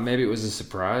it was a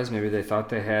surprise. Maybe they thought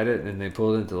they had it, and then they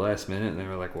pulled it at the last minute, and they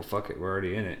were like, well, fuck it, we're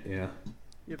already in it, you know?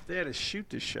 If they had to shoot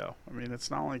this show, I mean,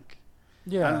 it's not like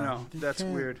Yeah, I don't know. you That's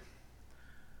can't- weird.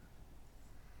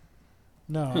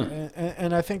 No,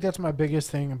 and I think that's my biggest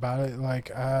thing about it.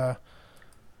 Like,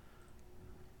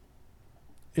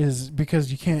 is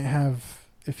because you can't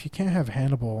have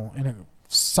Hannibal in a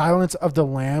Silence of the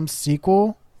Lambs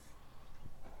sequel.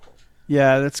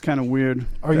 Yeah, that's kind of weird.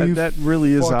 Are that, you that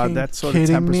really is fucking odd. That sort of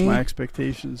kidding tempers me? my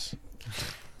expectations.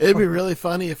 It'd be really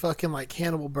funny if fucking like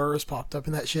Hannibal Buress popped up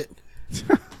in that shit.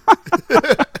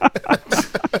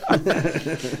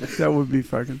 That would be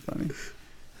fucking funny.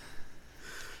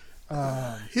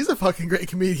 He's a fucking great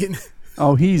comedian.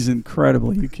 Oh, he's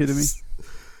incredible. You kidding me?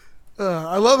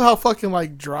 I love how fucking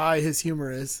like dry his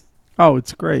humor is. Oh,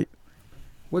 it's great.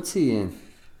 What's he in?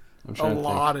 I'm A trying to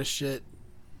lot of shit.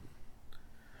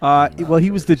 Well,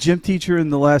 he was the gym teacher in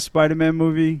the last Spider-Man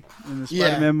movie, in the Yeah.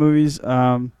 Spider-Man movies.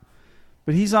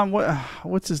 But he's on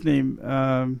what's his name?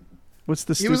 What's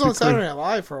the He was stupid on Saturday Night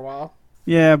Live for a while.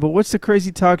 Yeah, but what's the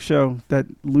crazy talk show? That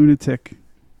lunatic.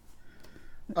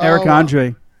 Eric Oh,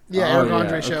 Andre. Yeah, Oh, Eric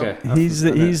Andre show. okay. He's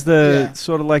I'm the Yeah.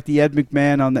 sort of like the Ed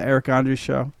McMahon on the Eric Andre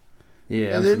show. Yeah,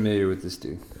 And I'm then- familiar with this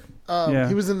dude. Yeah.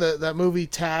 He was in that movie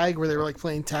Tag where they were like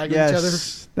playing tag with each other.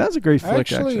 Yes, that was a great flick.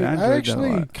 Actually, I enjoyed that a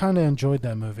lot. kind of enjoyed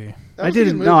that movie. That I was a good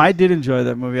didn't. movie. No, I did enjoy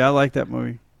that movie. I like that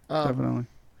movie. Definitely.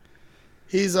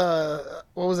 He's what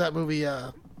was that movie?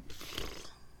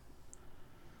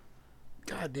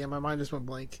 God damn, my mind just went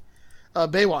blank.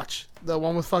 Baywatch, the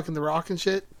one with fucking The Rock and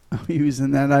shit. He was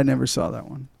in that. I never saw that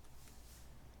one.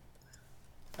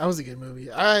 That was a good movie.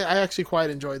 I actually quite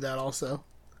enjoyed that also.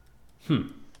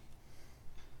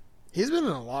 He's been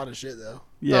in a lot of shit though.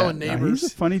 Yeah, Oh, and no, Neighbors.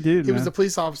 he's a funny dude. He was man. the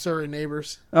police officer in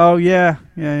Neighbors. Oh yeah,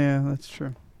 yeah, that's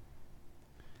true.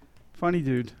 Funny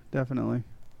dude, definitely.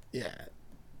 Yeah.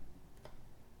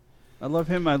 I love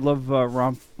him. I love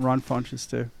Ron Funches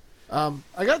too.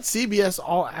 I got CBS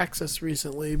All Access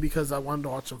recently because I wanted to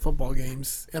watch some football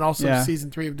games, and also Yeah.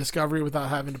 season 3 of Discovery without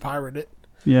having to pirate it.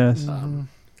 Yes.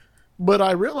 But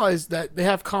I realized that they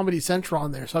have Comedy Central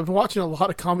on there, so I've been watching a lot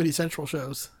of Comedy Central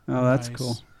shows. Oh, that's Nice.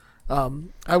 cool.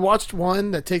 I watched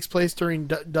one that takes place during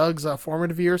Doug's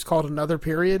formative years called Another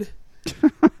Period.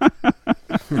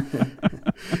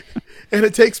 And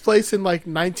it takes place in like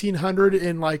 1900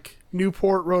 in like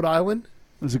Newport, Rhode Island.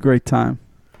 It was a great time.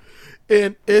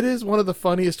 And it is one of the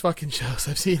funniest fucking shows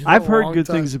I've seen in I've a heard long good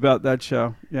time. things about that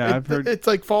show. Yeah, I've heard. It's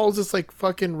like follows this like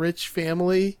fucking rich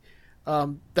family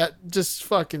that just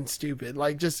fucking stupid.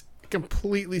 Like just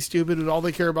completely stupid, and all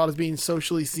they care about is being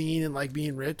socially seen and like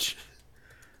being rich.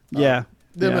 Yeah,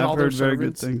 them and I've all their heard very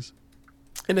good servants. things.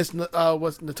 And it's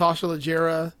was Natasha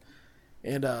Leggera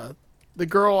and the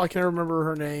girl, I can't remember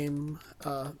her name,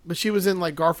 but she was in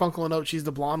like Garfunkel and Oates. She's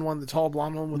the blonde one, the tall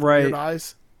blonde one with the Right. weird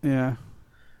eyes. Yeah.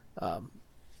 And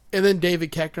then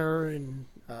David Koechner and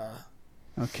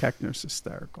Oh, Keckner's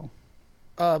hysterical.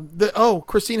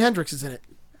 Christine Hendricks is in it,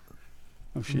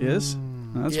 Oh, she is.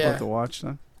 Oh, that's Yeah. worth a watch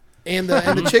then. and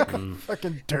the chick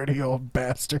Fucking dirty old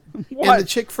bastard. and the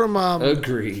chick from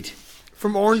Agreed.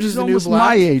 Orange She's Is the New almost Black.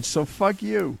 my age, so fuck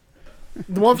you.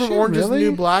 The one from she Orange Is the really?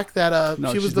 New Black. That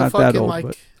No, she was she's the not that fucking old, like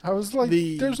but- I was like,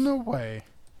 The- there's no way.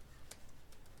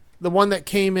 the one that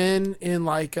came in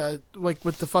like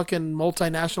with the fucking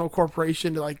multinational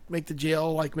corporation to like make the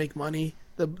jail like make money.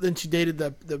 Then she dated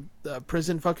the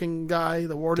prison fucking guy, the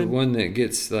The warden, one that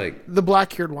gets like the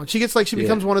black haired one. She gets like she Yeah.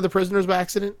 becomes one of the prisoners by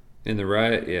accident. in the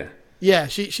riot. Yeah. Yeah,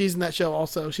 she's in that show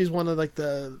also. She's one of like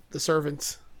the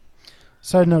servants.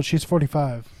 Side note, she's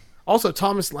 45. Also,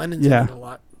 Thomas Lennon's Yeah. in it a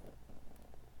lot,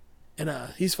 and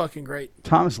he's fucking great.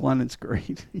 Thomas Lennon's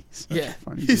great. He's such Yeah, a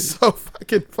funny he's dude. so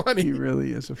fucking funny. He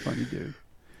really is a funny dude.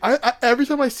 I every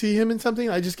time I see him in something,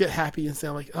 I just get happy and say,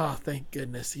 I'm like, oh, thank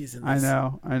goodness he's in this.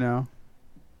 I know.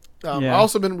 Yeah. I've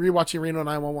also been rewatching Reno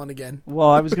 911 again. Well,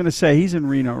 I was going to say he's in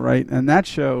Reno, right? And that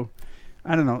show,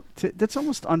 I don't know, that's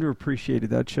almost underappreciated,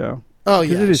 that show. Oh 'Cause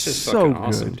yeah, it is It's just so fucking good.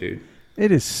 awesome, dude.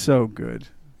 It is so good.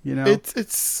 You know,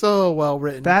 it's so well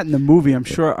written. that and the movie. I'm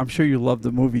sure you love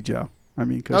the movie, Joe. I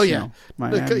mean, because Oh, yeah.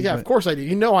 Miami, yeah, but- of course I do.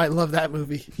 You know I love that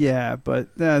movie. Yeah,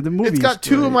 but the movie. It's got is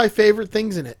two great. of my favorite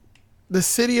things in it: the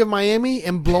city of Miami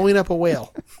and blowing up a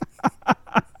whale.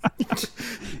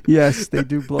 Yes, they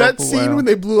do blow That up a scene whale. when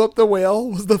they blew up the whale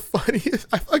was the funniest.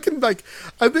 I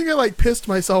think I pissed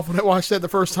myself when I watched that the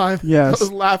first time. Yes. I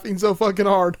was laughing so fucking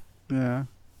hard. Yeah.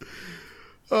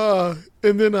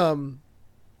 And then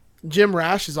Jim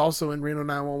Rash is also in Reno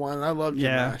 911. I love Jim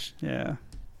Yeah. Rash. Yeah.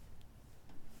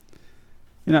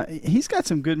 You know, he's got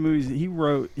some good movies. He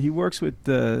works with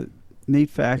Nate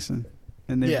Faxon,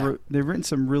 and Yeah. they've written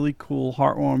some really cool,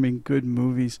 heartwarming, good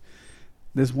movies.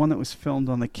 There's one that was filmed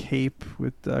on the Cape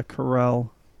with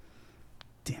Carell.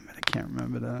 Damn it, I can't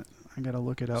remember that. I gotta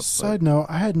look it up. Side note,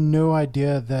 I had no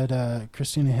idea that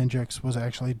Christina Hendricks was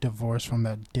actually divorced from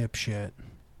that dipshit.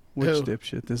 Which Who?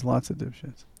 dipshit? There's lots of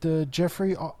dipshits. The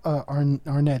Jeffrey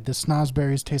Arnett, the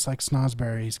Snosberries taste like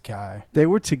Snosberries guy. They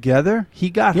were together. He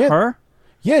got Yeah. her.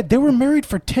 Yeah, they were married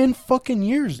for 10 fucking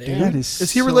years, dude. Damn. That is.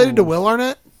 Is he related to so Will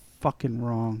Arnett? Fucking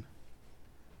wrong.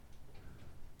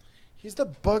 He's the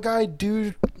bug-eyed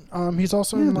dude. He's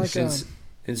also Yeah, in but like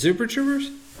In Super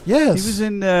Troopers? yes. He was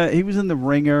in. He was in The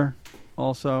Ringer,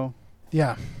 also.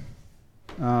 Yeah.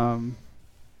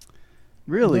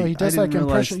 Really, No, he does I like didn't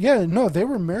realize- impression. Yeah, no, they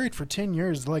were married for 10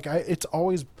 years. Like it's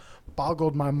always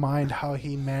boggled my mind how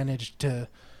he managed to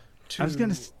I was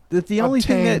gonna. The only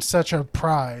thing obtain that such a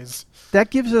prize. that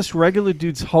gives us regular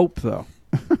dudes hope, though.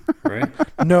 Right?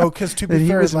 No, because to That be he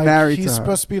fair, was like married he's to her.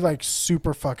 supposed to be like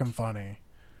super fucking funny.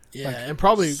 Yeah, Like, and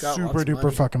probably got super lots of duper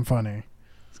money. fucking funny.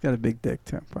 He's got a big dick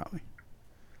too, probably.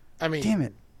 I mean, Damn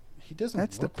it, He doesn't.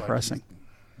 that's look like depressing.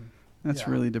 That's Yeah.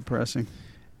 really depressing.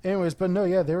 Anyways, but no,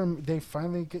 yeah, they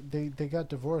finally they got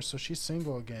divorced, so she's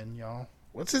single again, y'all.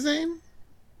 what's his name?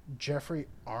 Jeffrey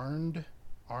Arndt.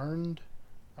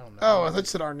 I don't know. Oh, I thought you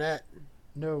said Arnett.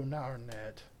 No, not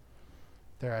Arnett.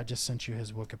 There, I just sent you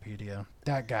his Wikipedia.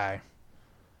 That guy.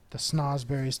 The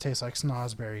Snosberries taste like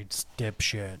Snosberries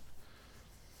dipshit.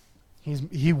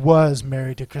 He was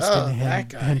married to Christina that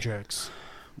guy. Hendricks.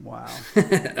 Wow.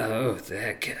 Oh,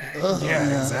 that guy.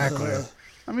 Yeah, exactly.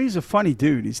 I mean, he's a funny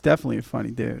dude. He's definitely a funny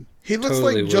dude. He looks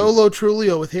Totally like Joe Lo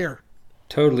Trulio with hair.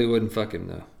 Totally wouldn't fuck him,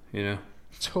 though. You know?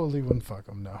 Totally wouldn't fuck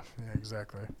him, no. Yeah,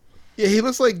 exactly. Yeah, he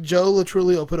looks like Joe Lo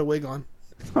Trulio put a wig on.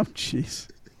 Oh, jeez.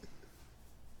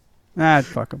 I'd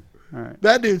fuck him. All right.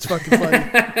 That dude's fucking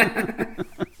funny.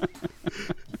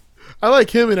 I like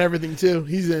him and everything too.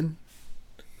 He's in.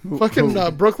 Fucking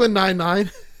Brooklyn Nine-Nine.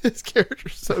 His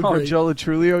character's so Oh, great. Joe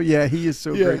Latrulio? Yeah, he is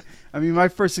so Yeah. great. I mean, my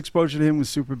first exposure to him was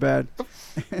super bad.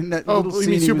 And that Oh, little you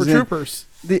scene mean he Super was in- Troopers?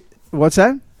 What's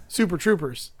that? Super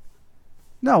Troopers.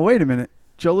 No, wait a minute.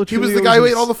 Joe Latrulio He was the guy who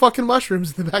ate all the fucking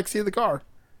mushrooms in the backseat of the car.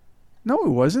 No, he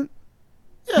wasn't.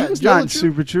 Yeah, He was Joe not in Latru-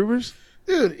 Super Troopers.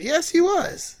 Dude, yes, he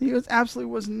was. He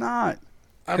absolutely was not.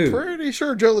 I'm Who? pretty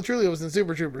sure Joe Latrulio was in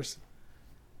Super Troopers.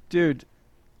 Dude,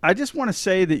 I just want to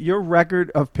say that your record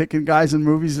of picking guys in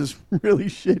movies is really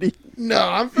shitty. No,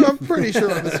 I'm pretty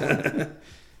sure on this one.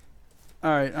 All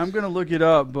right, I'm gonna look it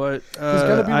up, but He's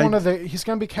gonna be He's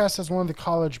gonna be cast as one of the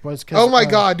college boys. 'Cause, Oh my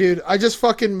god, dude! I just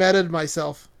fucking meted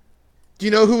myself. Do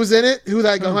you know who was in it? Who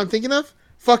I'm thinking of?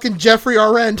 Fucking Jeffrey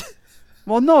Arend.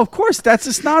 Well, no, of course that's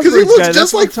a Snodgrass 'Cause he looks guy.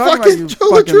 just That's what like I'm talking fucking about, you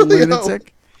Joe fucking Latrulio.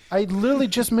 lunatic. I literally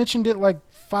just mentioned it like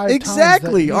 5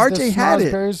 Exactly. times. RJ had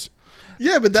it. it.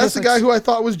 Yeah, but that's Just the like- guy who I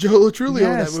thought was Joe Latrulio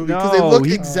Yes, in that movie because no, they look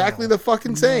he- exactly the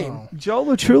fucking same. No. Joe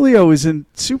Latrulio is in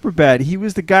Superbad. He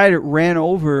was the guy that ran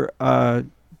over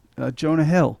Jonah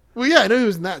Hill. Well, yeah, I know he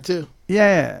was in that too.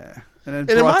 Yeah, and then And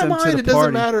in brought my them to mind, the it doesn't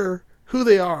party. matter who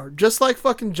they are. Just like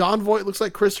fucking John Voight looks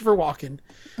like Christopher Walken,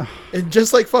 and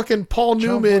just like fucking Paul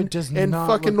John Newman Voight does and not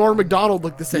fucking look- Norm Macdonald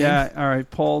look the same. Yeah, all right.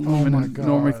 Paul Newman my and God.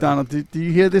 Norm Macdonald. Do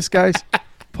you hear this, guys?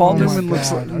 Paul Oh my Newman looks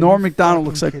God. like Are Norm you Macdonald fucking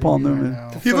looks like kidding Paul me right Newman.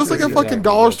 now? He looks like a Fuck is fucking Jack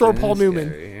dollar Nicholson store Paul in this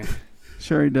Newman. guy?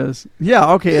 Sure he does.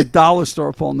 Yeah, okay, a dollar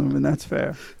store Paul Newman. That's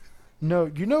fair. No,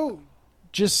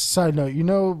 just side note,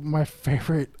 my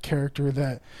favorite character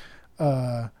that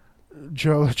Joe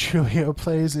Latrulio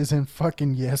plays is in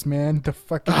fucking Yes Man, the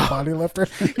fucking body lifter.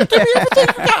 Give me everything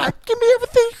you got. Give me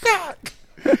everything you got.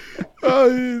 Oh,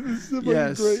 this is fucking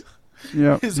Yes. great.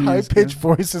 Yeah, His high pitched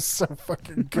voice is so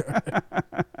fucking good.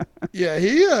 Yeah,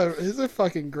 he's a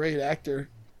fucking great actor.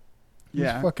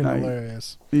 Yeah, He's fucking no,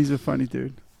 hilarious. he's a funny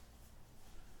dude.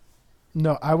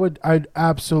 No, I'd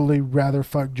absolutely rather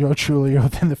fuck Joe Trulio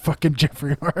than the fucking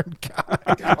Jeffrey Arn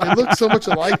guy. They look so much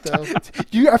alike though.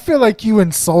 I feel like you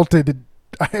insulted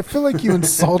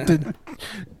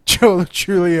Joe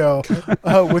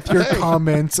Trulio with your Hey.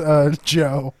 comments,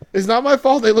 Joe. It's not my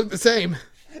fault. They look the same.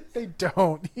 They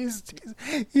don't. He's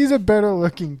a better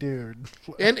looking dude.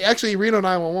 And actually, Reno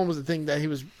 911 was the thing that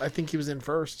I think he was in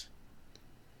first.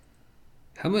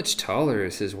 How much taller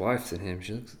is his wife than him?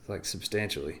 She looks like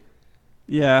substantially.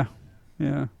 Yeah.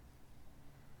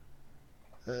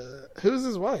 Who's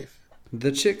his wife?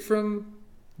 The chick from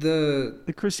the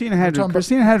The Christina Hedrick. talking about-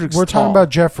 Christina Hedrick's We're talking tall. about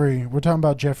Jeffrey. Oh, I thought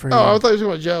you were talking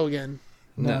about Joe again.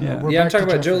 no, No, yeah, we're I'm back talking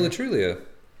to about Joe Jeffrey. Latrulio.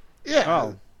 Yeah.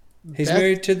 Oh. He's Beth-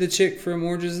 married to the chick from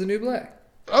Orange Is the New Black.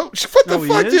 Oh, what the Oh, he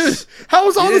fuck, is? dude? How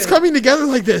is all this Yeah. coming together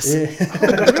like this?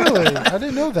 Really? I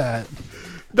didn't know that.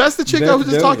 That's the chick I Beth was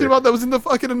just talking Dover. about that was in the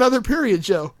fucking Another Period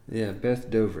show. Yeah, Beth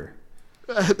Dover.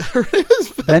 Her name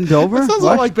is Ben Dover? That sounds a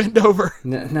What? lot like Ben Dover.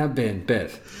 Not Ben,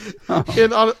 Beth.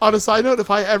 And on a side note,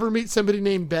 if I ever meet somebody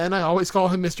named Ben, I always call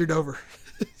him Mr. Dover.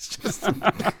 It's just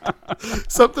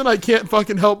something I can't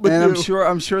fucking help but And do.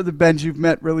 I'm sure the Bens you've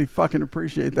met really fucking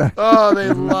appreciate that. Oh, they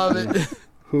love it.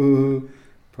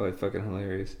 Probably fucking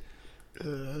hilarious.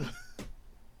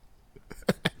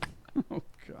 Oh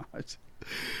God.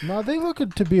 No, they look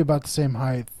to be about the same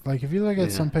height. Like if you look at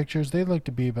Yeah. some pictures, they look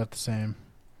to be about the same.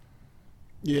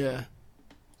 Yeah.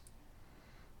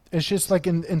 It's just like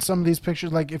in some of these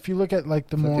pictures, like if you look at like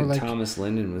the more Fucking like Thomas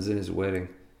Linden was in his wedding.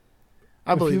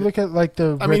 I if you believe look it. at like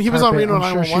the I mean, red he was on carpet, Reno I'm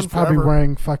sure 911 she's probably forever.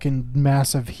 wearing fucking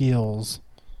massive heels.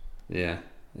 Yeah,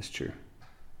 that's true.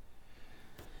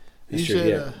 You That's true. should,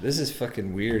 Yeah, this is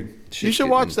fucking weird. You Shit's should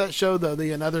watch getting- that show, though,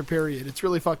 The Another Period. It's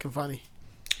really fucking funny.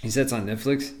 He said it's on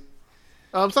Netflix.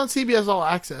 It's on CBS All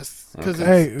Access because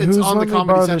Hey, it's who's on the letting me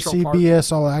Comedy borrow the Central part.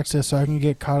 CBS All Access so I can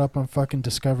get caught up on fucking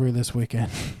Discovery this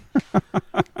weekend?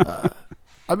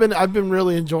 I've been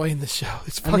really enjoying this show.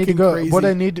 It's I need to fucking go. crazy. What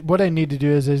I need to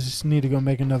do is I just need to go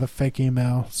make another fake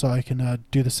email so I can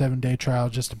do the 7-day trial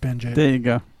just to binge it. There you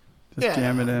go. Just Yeah.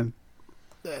 jam it in.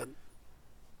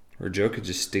 Or Joe could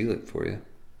just steal it for you.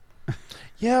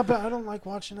 Yeah, but I don't like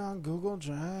watching it on Google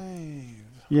Drive.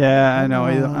 Yeah, I know.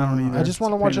 I don't either. I just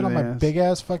want to It's a watch pain it on in the my ass. big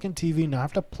ass fucking TV. Not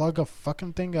have to plug a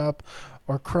fucking thing up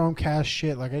or Chromecast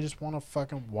shit. Like I just want to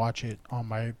fucking watch it on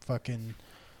my fucking,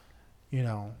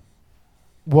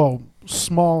 well,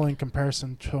 small in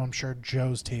comparison to I'm sure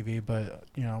Joe's TV, but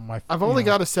my. I've only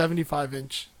got a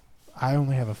 75-inch. I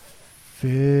only have a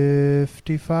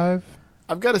 55.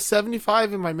 I've got a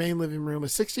 75 in my main living room, a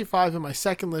 65 in my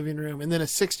second living room, and then a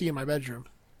 60 in my bedroom.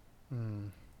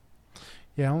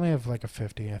 Yeah, I only have like a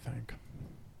 50, I think.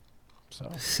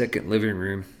 So Second living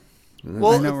room.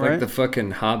 Well, I know, like right? the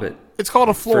fucking Hobbit. It's called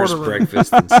a Florida First room.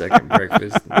 breakfast and second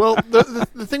breakfast. Well,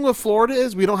 the thing with Florida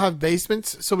is we don't have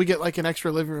basements, so we get like an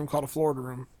extra living room called a Florida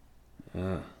room.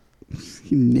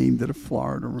 He named it a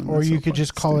Florida room. Or That's you so could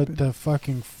just fucking call stupid. it the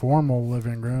fucking formal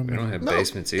living room. We don't have No,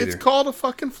 basements either. it's called a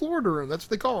fucking Florida room. That's what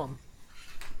they call them.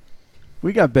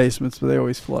 We got basements, but they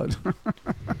always flood.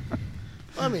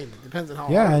 I mean, it depends on how.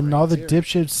 Yeah, hard it and all the rains here.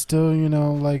 dipshits still,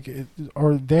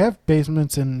 or they have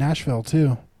basements in Nashville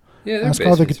too. Yeah, That's there's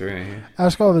called the basements right here.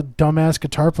 Ask all the dumbass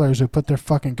guitar players who put their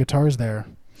fucking guitars there.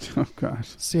 Oh gosh.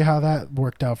 See how that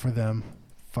worked out for them.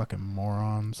 Fucking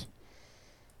morons.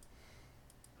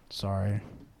 Sorry,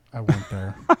 I went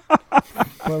there.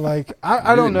 But like,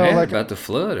 I don't know. Mad Like, about the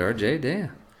flood, RJ.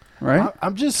 Damn. Right?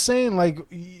 I'm just saying, like,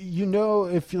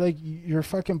 if like your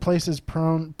fucking place is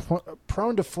prone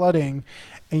to flooding,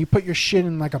 and you put your shit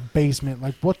in like a basement,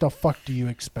 like, what the fuck do you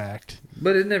expect?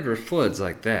 But it never floods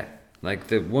like that. Like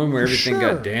the one where everything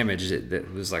Sure. got damaged,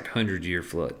 that was like 100-year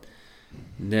flood.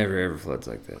 Never ever floods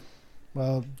like that.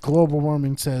 Well, global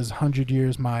warming says 100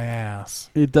 years my ass.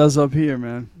 It does up here,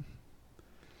 man.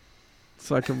 It's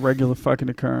like a regular fucking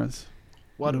occurrence.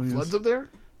 What, Really it is. floods up there?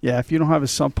 Yeah, if you don't have a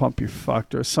sump pump, you're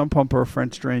fucked. Or a sump pump or a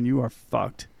French drain, you are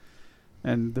fucked.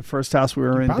 And the first house we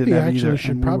were You in probably didn't have actually either.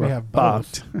 should and we probably were have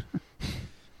both. fucked.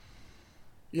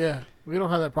 Yeah, we don't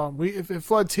have that problem. If it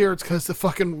floods here, it's because the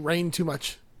fucking rain too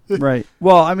much. Right.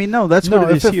 Well, I mean, no, that's what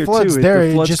it is if it here floods too. there, The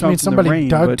it floods just come means from the somebody rain,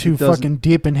 dug but too it doesn't- fucking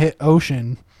deep and hit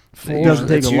ocean. It doesn't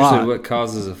take That's a usually lot. what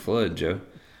causes a flood, Joe.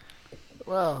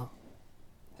 Well,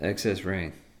 Excess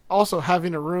rain. also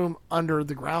having a room under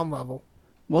the ground level.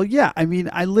 Well, yeah. I mean,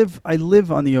 I live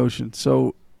on the ocean,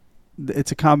 so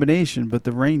it's a combination. But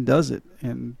the rain does it,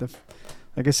 and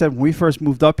like I said, when we first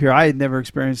moved up here, I had never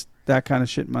experienced that kind of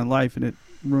shit in my life, and it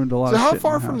ruined a lot So of how shit. in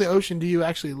far my from house. the ocean do you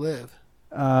actually live?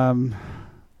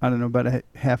 I don't know, about a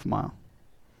half mile.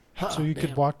 So you could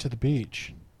Damn. walk to the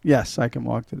beach. Yes, I can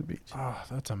walk to the beach. Oh,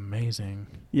 that's amazing.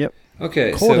 Yep.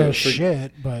 Okay, Cold so as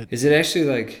shit, but is it actually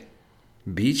like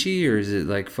beachy or is it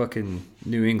like fucking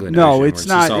New England? No, Ocean, it's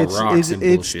where not. just all It's rocks it's, and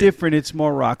it's bullshit? different. It's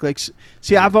more rock. Like,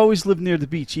 see, I've always lived near the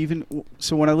beach. Even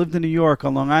so, when I lived in New York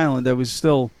on Long Island, I was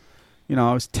still,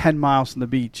 I was 10 miles from the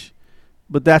beach.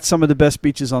 But that's some of the best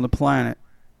beaches on the planet.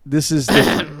 This is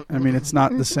different. I mean, it's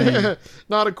not the same.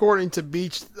 Not according to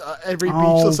every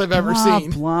Oh, beach list I've ever blah, seen.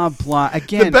 Blah blah.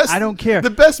 Again, best- I don't care. The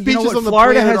best You know beaches what? on the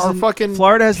Florida planet has are the- fucking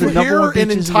Florida has the here number one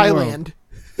and in beaches in the world. Thailand.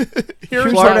 Here in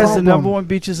Florida has the problem. number one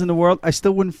beaches in the world. I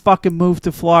still wouldn't fucking move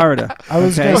to Florida. I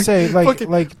was okay? gonna say Fucking-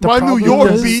 like the my New problem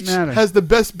York is- beach matter. has the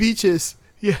best beaches.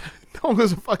 Yeah, no one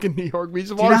goes to fucking New York beach.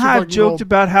 The Do you know water's how I've fucking joked cold.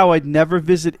 about how I'd never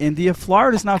visit India?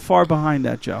 Florida's not far behind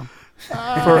that, Joe.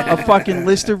 For a fucking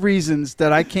list of reasons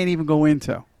that I can't even go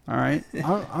into. All right.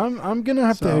 I'm gonna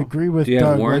have to So- agree with Do you have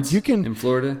Doug. warrants Like, you can in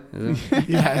Florida? Is it-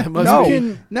 Yeah, it must No.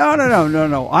 be.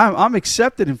 No. I'm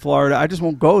accepted in Florida. I just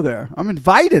won't go there. I'm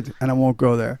invited, and I won't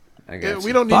go there. I Yeah, got we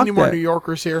you. don't need Fuck any more that. New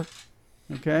Yorkers here.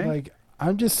 Okay. like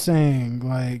I'm just saying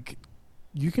like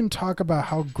you can talk about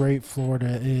how great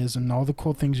Florida is and all the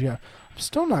cool things you have. I'm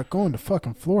still not going to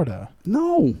fucking Florida.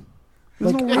 no.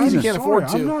 There's Like, no Yeah, 'cause reason. you can't afford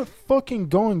to. I'm not fucking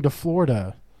going to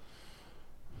Florida.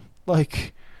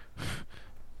 Like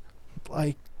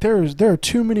there are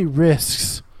too many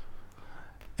risks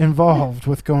involved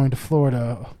with going to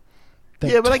Florida.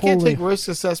 that Yeah, but I can't totally- take risk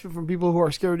assessment from people who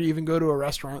are scared to even go to a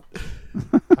restaurant.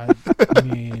 I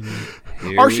mean,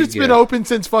 Here Our we shit's go. been open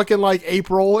since fucking like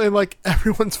April, and like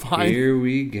everyone's fine. Here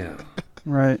we go.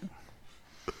 Right.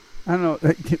 I don't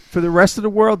know. For the rest of the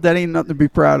world, that ain't nothing to be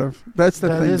proud of. That's the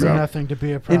that thing, is bro. nothing to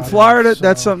be a proud In of, Florida,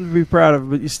 that's so- something to be proud of.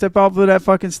 But you step over that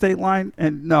fucking state line,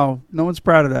 and no one's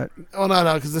proud of that. Oh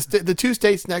no, because the two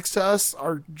states next to us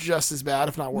are just as bad,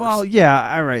 if not worse. Well,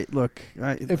 yeah, all right. Look,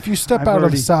 If you step I've out of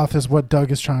already- the South, is what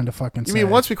Doug is trying to fucking you say. mean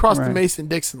once we cross the Right.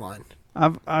 Mason-Dixon line?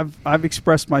 I've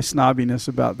expressed my snobbiness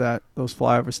about those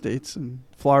flyover states, and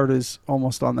Florida's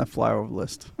almost on that flyover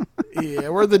list. Yeah,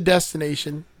 we're the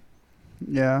destination.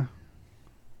 Yeah.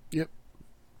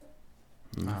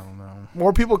 I don't know.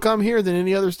 More people come here than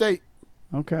any other state.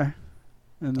 Okay.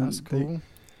 And then That's cool.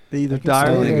 they either I can die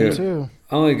stay or Only they there good. too.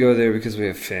 I only go there because we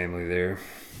have family there.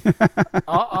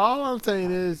 all I'm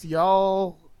saying is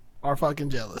y'all are fucking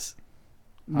jealous.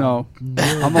 No.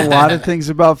 Really. I'm a lot of things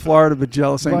about Florida, but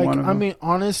jealous ain't Like, one of them. I mean,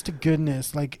 honest to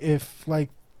goodness, like if like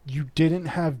you didn't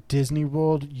have Disney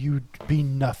World, you'd be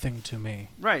nothing to me.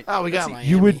 right. Oh, we got That's Miami.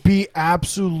 You would be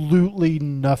absolutely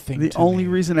nothing. the to only me.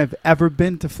 reason I've ever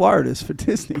been to Florida is for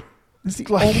Disney. That's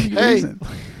the Like, only hey, reason.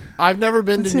 I've never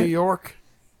been That's to New it. York.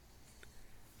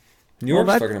 New York's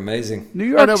that- fucking amazing. New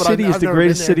York know, but City I've is the never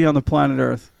greatest been there. city on the planet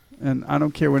Earth. and I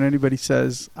don't care what anybody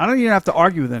says. I don't even have to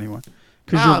argue with anyone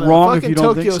because I you're don't know. wrong if Fucking you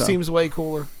don't Tokyo think so. seems way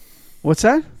cooler. What's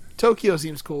that? Tokyo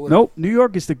seems cooler. Nope. New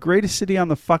York is the greatest city on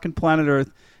the fucking planet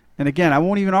Earth. And again, I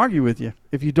won't even argue with you.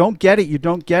 If you don't get it, you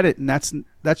don't get it, and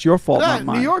that's your fault, not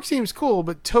mine. New York seems cool,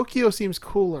 but Tokyo seems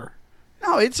cooler.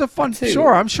 No, it's a fun. too.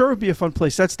 Sure, I'm sure it'd be a fun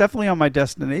place. That's definitely on my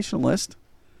destination list.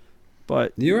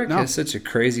 But New York no. has such a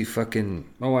crazy fucking.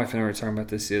 My wife and I were talking about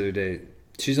this the other day.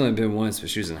 She's only been once, but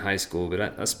she was in high school. But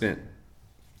I've been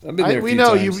there. We a few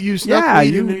know times. you snuck Yeah,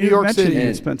 weed you in New you York mentioned City.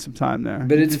 you spent some time there.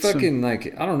 But it's Did some- fucking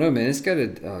like, I don't know, man. It's got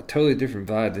a totally different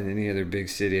vibe than any other big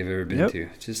city I've ever been Yep. to.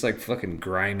 It's just like fucking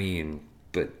grimy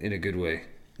but in a good way.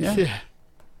 yeah.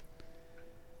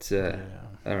 It's I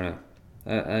don't know.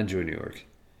 I enjoy New York,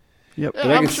 Yep. but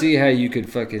I can see how you could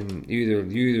fucking you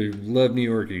either love New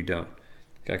York or you don't.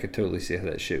 I could totally see how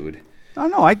that shit would. Oh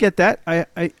no, I get that. I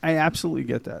absolutely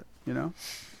get that. You know.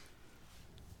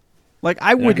 Like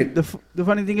I wouldn't. The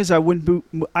funny thing is, I wouldn't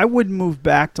move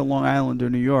back to Long Island or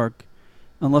New York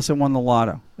unless I won the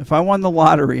lotto. If I won the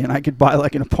lottery and I could buy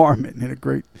like an apartment in a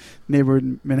great neighborhood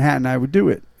in Manhattan, I would do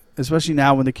it. Especially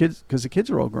now when the kids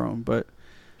are all grown. But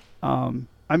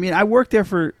I mean, I worked there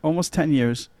for almost 10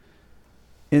 years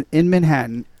in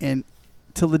Manhattan, and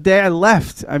till the day I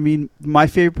left, I mean, my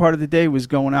favorite part of the day was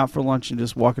going out for lunch and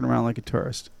just walking around like a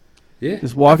tourist. Yeah,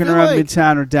 Just walking I feel around like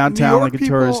Midtown or New downtown York like a people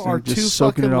tourist are and too just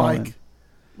soaking it fucking all in.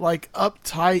 like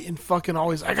uptight and fucking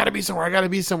always. I gotta be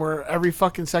somewhere every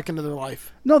fucking second of their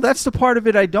life. No, that's the part of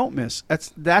it I don't miss.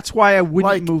 That's why I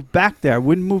wouldn't Like- move back there. I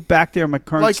wouldn't move back there in my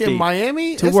current Like state. in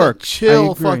Miami, to it's work. a chill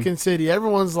I agree. fucking city.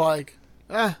 Everyone's like,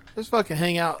 let's fucking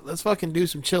hang out. Let's fucking do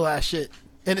some chill ass shit.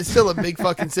 And it's still a big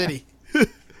fucking city.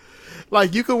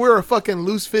 Like you could wear a fucking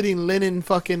loose fitting linen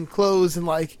fucking clothes and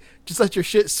like just let your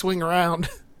shit swing around.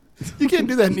 You can't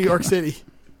do that in New York City.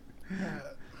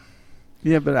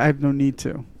 Yeah, but I have no need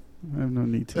to. I have no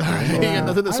need to. You got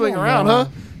nothing to I swing don't around, know. huh?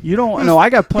 You don't. No, I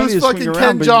got plenty Who's to swing fucking around.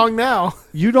 Ken But Jong now?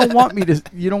 you don't want me to.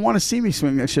 You don't want to see me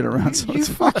swing that shit around. So You it's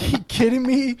fine. fucking kidding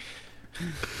me?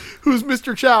 Who's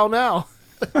Mr. Chow now?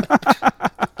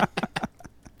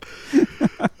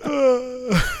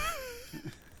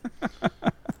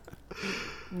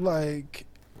 Like,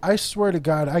 I swear to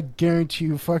God, I guarantee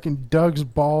you, fucking Doug's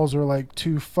balls are like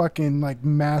two fucking like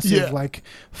massive Yeah. like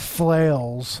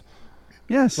flails.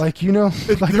 Yes. Like you know,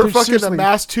 like They're fucking a seriously-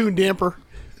 mass tune damper.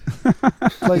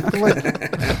 like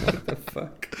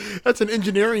fuck. That's an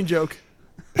engineering joke.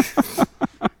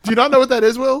 Do you not know what that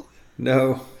is, Will?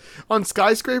 No. On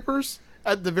skyscrapers,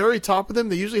 at the very top of them,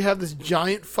 they usually have this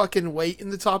giant fucking weight in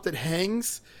the top that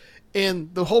hangs.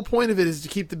 And the whole point of it is to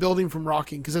keep the building from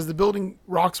rocking. Because as the building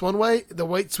rocks one way, the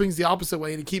weight swings the opposite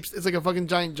way. And it's like a fucking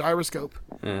giant gyroscope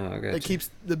Oh, I got that you. keeps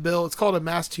the bill. It's called a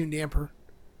mass tune damper.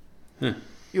 Huh.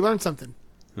 You learned something.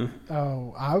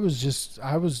 oh, I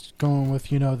was going with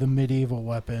the medieval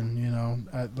weapon.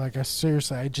 I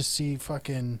seriously, I just see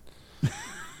fucking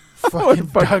fucking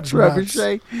Doug's nuts.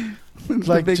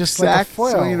 Like big just sack like a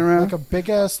flail, swinging around. like a big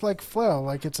ass like flail,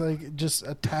 like it's like just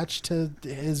attached to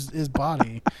his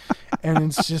body, and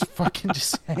it's just fucking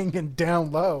just hanging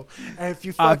down low. And if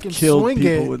you I've fucking killed swing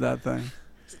people it, with that thing.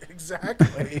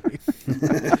 exactly.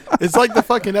 It's like the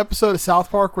fucking episode of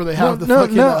South Park where they have the no,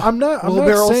 fucking. I'm not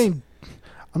wheelbarrows. saying.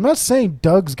 I'm not saying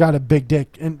Doug's got a big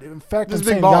dick. And in fact, Just I'm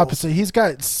big saying balls. the opposite. He's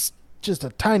got just a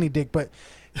tiny dick, but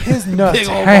his nuts Big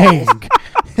old hang.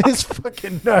 His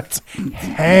fucking nuts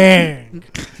hang.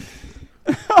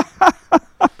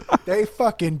 They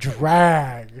fucking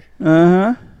drag. Uh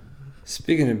huh.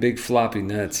 Speaking of big floppy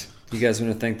nuts, you guys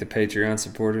want to thank the Patreon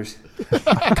supporters?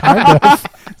 Kind of.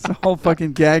 It's a whole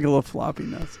fucking gaggle of floppy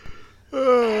nuts.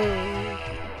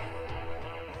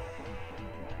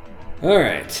 All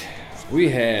right. We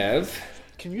have.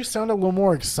 Can you sound a little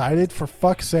more excited? For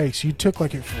fuck's sakes, you took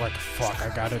like fuck,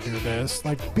 I gotta do this.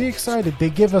 Like, be excited.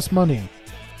 They give us money.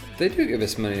 They do give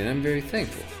us money, and I'm very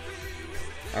thankful.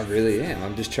 I really am.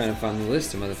 I'm just trying to find the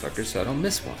list of motherfuckers so I don't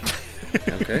miss one.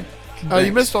 Okay?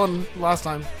 You missed one last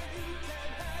time.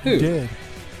 Who? You did.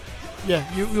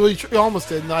 Yeah, you almost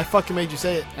did, and I fucking made you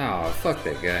say it. Oh, fuck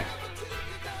that guy.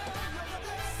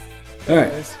 All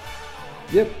right.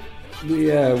 Yep.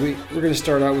 We're gonna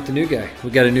start out with the new guy.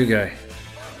 We got a new guy,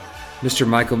 Mr.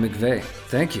 Michael McVeigh.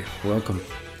 Thank you. Welcome.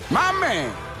 My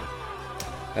man.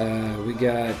 We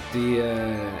got the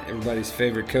everybody's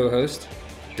favorite co-host,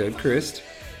 Doug Christ.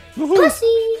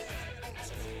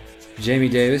 Jamie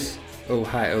Davis,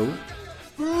 Ohio.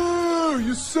 Boo,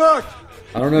 you suck.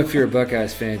 I don't know if you're a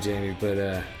Buckeyes fan, Jamie, but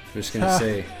I'm just gonna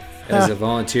say, as a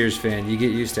Volunteers fan, you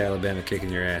get used to Alabama kicking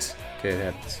your ass. Okay,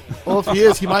 it happens. Well, if he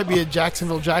is, he might be a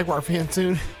Jacksonville Jaguar fan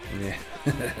soon. Yeah.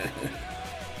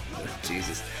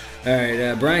 Jesus. All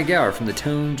right, Brian Gower from the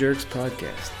Tone Jerks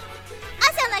podcast.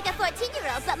 I sound like a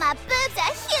 14-year-old, but my boobs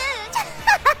are huge.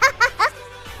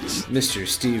 Mr.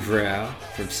 Steve Rao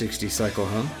from 60 Cycle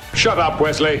Hum. Shut up,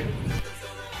 Wesley.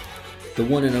 The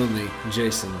one and only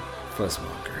Jason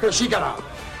Fussmonger. She got a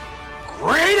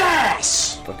great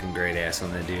ass. Fucking great ass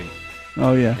on that dude.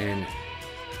 Oh yeah. And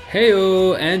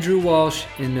heyo, Andrew Walsh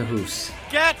in the hoose.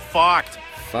 Get fucked.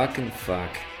 Fucking fuck.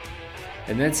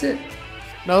 And that's it.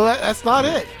 No, that's not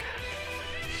it.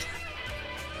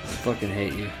 I fucking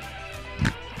hate you.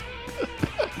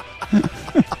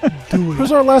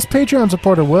 Who's our last Patreon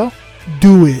supporter, Will?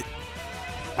 Do it.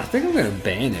 I think I'm gonna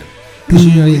ban him. 'Cause,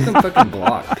 you know, you can fucking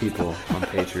block people on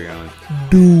Patreon.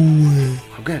 Do it.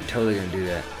 I'm totally gonna do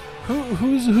that.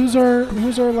 Who's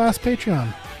our last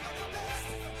Patreon?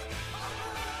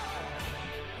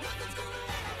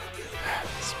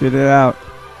 Spit it out.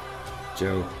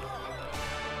 Joe.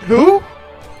 Who?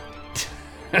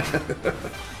 God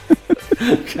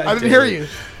I didn't damn hear it.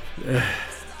 you.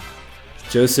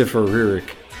 Joseph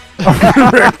O'Rourke.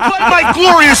 My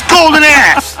glorious golden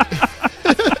ass.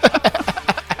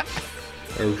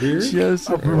 O'Rourke?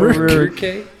 Joseph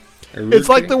O'Rourke? It's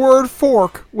like the word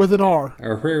fork with an R.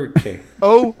 O'Rourke.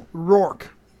 O'Rourke.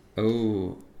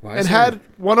 Oh. Why And is had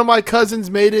one of my cousins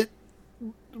made it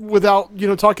without,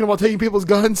 talking about taking people's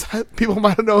guns, people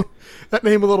might have known that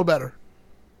name a little better.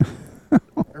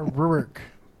 Rurik.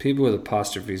 people with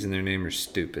apostrophes in their name are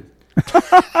stupid.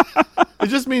 It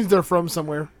just means they're from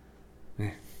somewhere.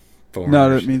 Foreigners. No,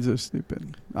 that means they're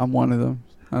stupid. I'm one of them.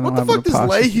 I don't What the have an fuck does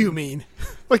apostrophe. Lehue mean?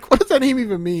 Like, what does that name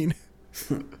even mean?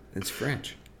 It's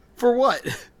French. For what?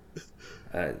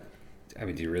 I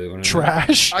mean, do you really want to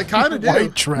Trash. I kind of do. White know?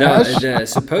 trash. No,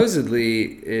 supposedly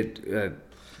it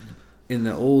in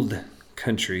the old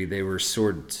country they were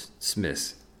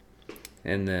swordsmiths,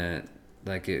 and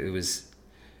it was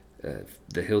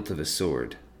the hilt of a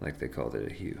sword, like they called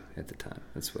it a hue at the time.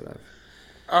 That's what I've.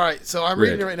 All right, so I'm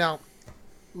Red. reading it right now.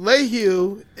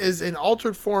 Lehue is an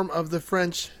altered form of the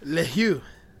French Lehue,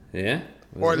 Yeah.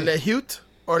 or Was it? Lehute,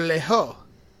 or Leho.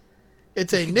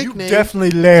 It's a You nickname,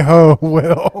 definitely Leho,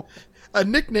 Will. a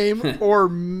nickname or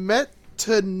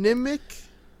metonymic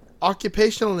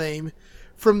occupational name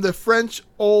from the French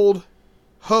old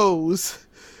hose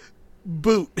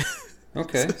boot.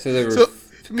 Okay, so they were. So it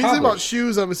means something about cobblers.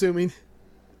 shoes, I'm assuming.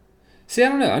 See, I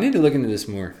don't know. I need to look into this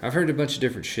more. I've heard a bunch of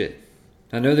different shit.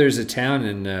 I know there's a town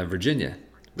in Virginia.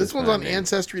 This one's on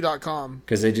Ancestry.com.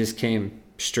 Because they just came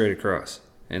straight across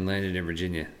and landed in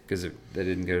Virginia because they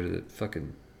didn't go to the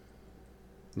fucking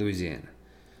Louisiana.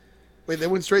 Wait, they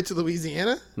went straight to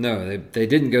Louisiana? No, they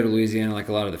didn't go to Louisiana like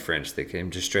a lot of the French. They came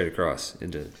just straight across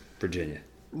into Virginia.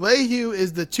 Lehue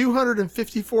is the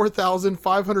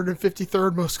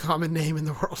 254,553rd most common name in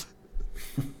the world.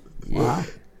 Wow.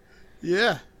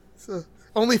 Yeah. So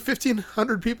only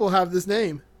 1,500 people have this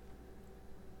name.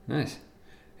 Nice.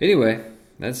 Anyway,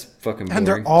 that's fucking boring. And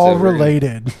they're all So we're gonna-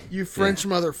 related. You French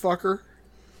motherfucker.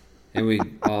 And we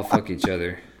all fuck each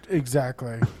other.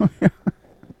 Exactly.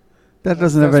 That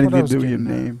doesn't have That's what I anything to was do with your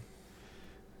getting at. name.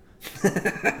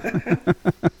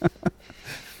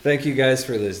 Thank you guys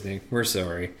for listening. We're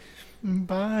sorry.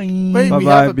 Bye. Wait,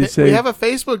 Bye-bye, be we safe. have a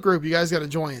Facebook group you guys got to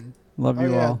join. Love Oh,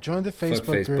 you yeah. all. Join the Facebook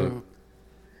Facebook. group.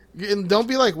 And don't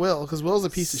be like Will, because Will's a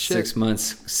piece of shit. 6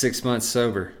 months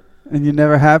sober. And you're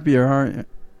never happier, aren't you?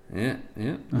 Yeah,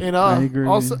 yeah. And I agree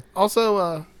with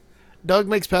also, Doug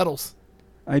makes pedals.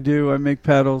 I do. I make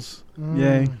pedals.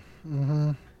 Yay.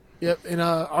 Mm-hmm. Yep. And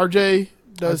RJ I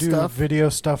does do stuff, video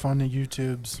stuff on the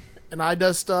YouTubes. and I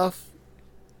does stuff,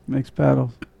 Makes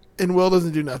pedals. and Will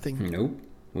doesn't do nothing. Nope.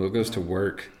 Will goes to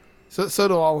work. So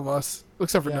do all of us,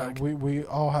 except for Yeah, Doug. we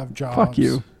all have jobs. Fuck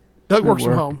you. Doug I works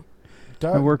from work. home.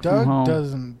 Doug, I work from Doug home.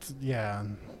 doesn't. Yeah,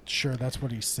 sure. That's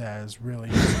what he says. Really,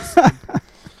 he's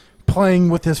playing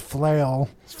with his flail,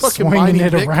 fucking swinging mining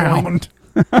it Bitcoin. around.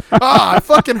 I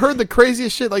fucking heard the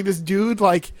craziest shit. Like, this dude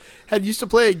had used to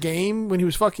play a game when he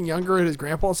was fucking younger at his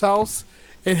grandpa's house,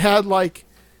 and had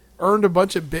earned a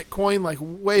bunch of Bitcoin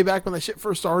way back when that shit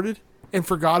first started, and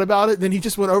forgot about it. Then he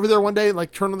just went over there one day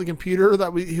and turned on the computer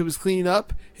that he was cleaning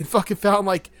up, and fucking found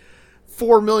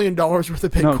 $4 million worth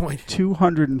of Bitcoin. No,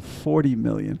 240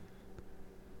 million.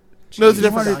 No, it's a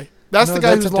different guy. That's No, the guy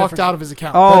that's who's a locked different- out of his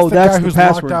account. Oh, the that's guy the who's locked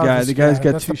password out of guy. his- The guy's yeah,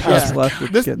 got that's two the shots password. left.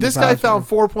 With getting This the guy password.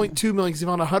 found 4.2 million because he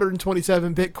found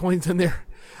 127 Bitcoins in there.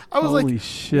 I was Holy like,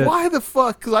 shit. why the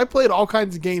fuck? Because I played all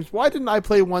kinds of games. Why didn't I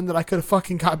play one that I could have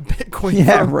fucking got Bitcoin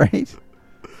Yeah, from? right?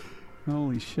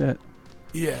 Holy shit.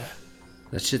 Yeah,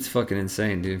 That shit's fucking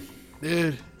insane, dude.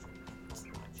 dude.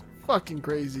 Fucking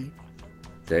crazy.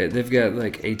 They've got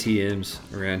ATMs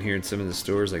around here in some of the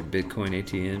stores, like Bitcoin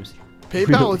ATMs.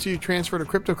 PayPal lets you transfer to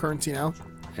cryptocurrency now.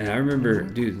 And I remember,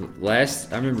 dude, last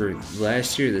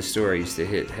year the store I used to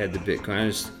hit had the Bitcoin. I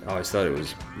just always thought it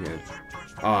was,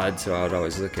 odd, so I would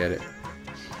always look at it.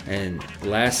 And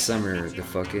last summer the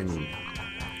fucking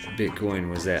Bitcoin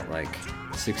was at like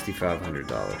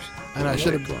 $6,500. And I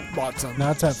should have bought some.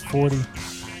 Now it's at 40.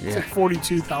 It's like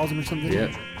 42,000 or something.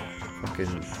 Yep.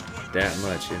 Fucking that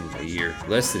much in a year.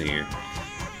 Less than a year.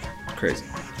 Crazy.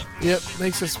 Yep.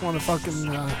 Makes us want to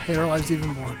fucking hate our lives even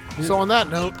more. So on that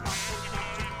note,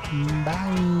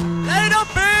 Bye. Later,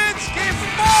 pigs! Keep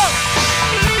 'em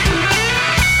up!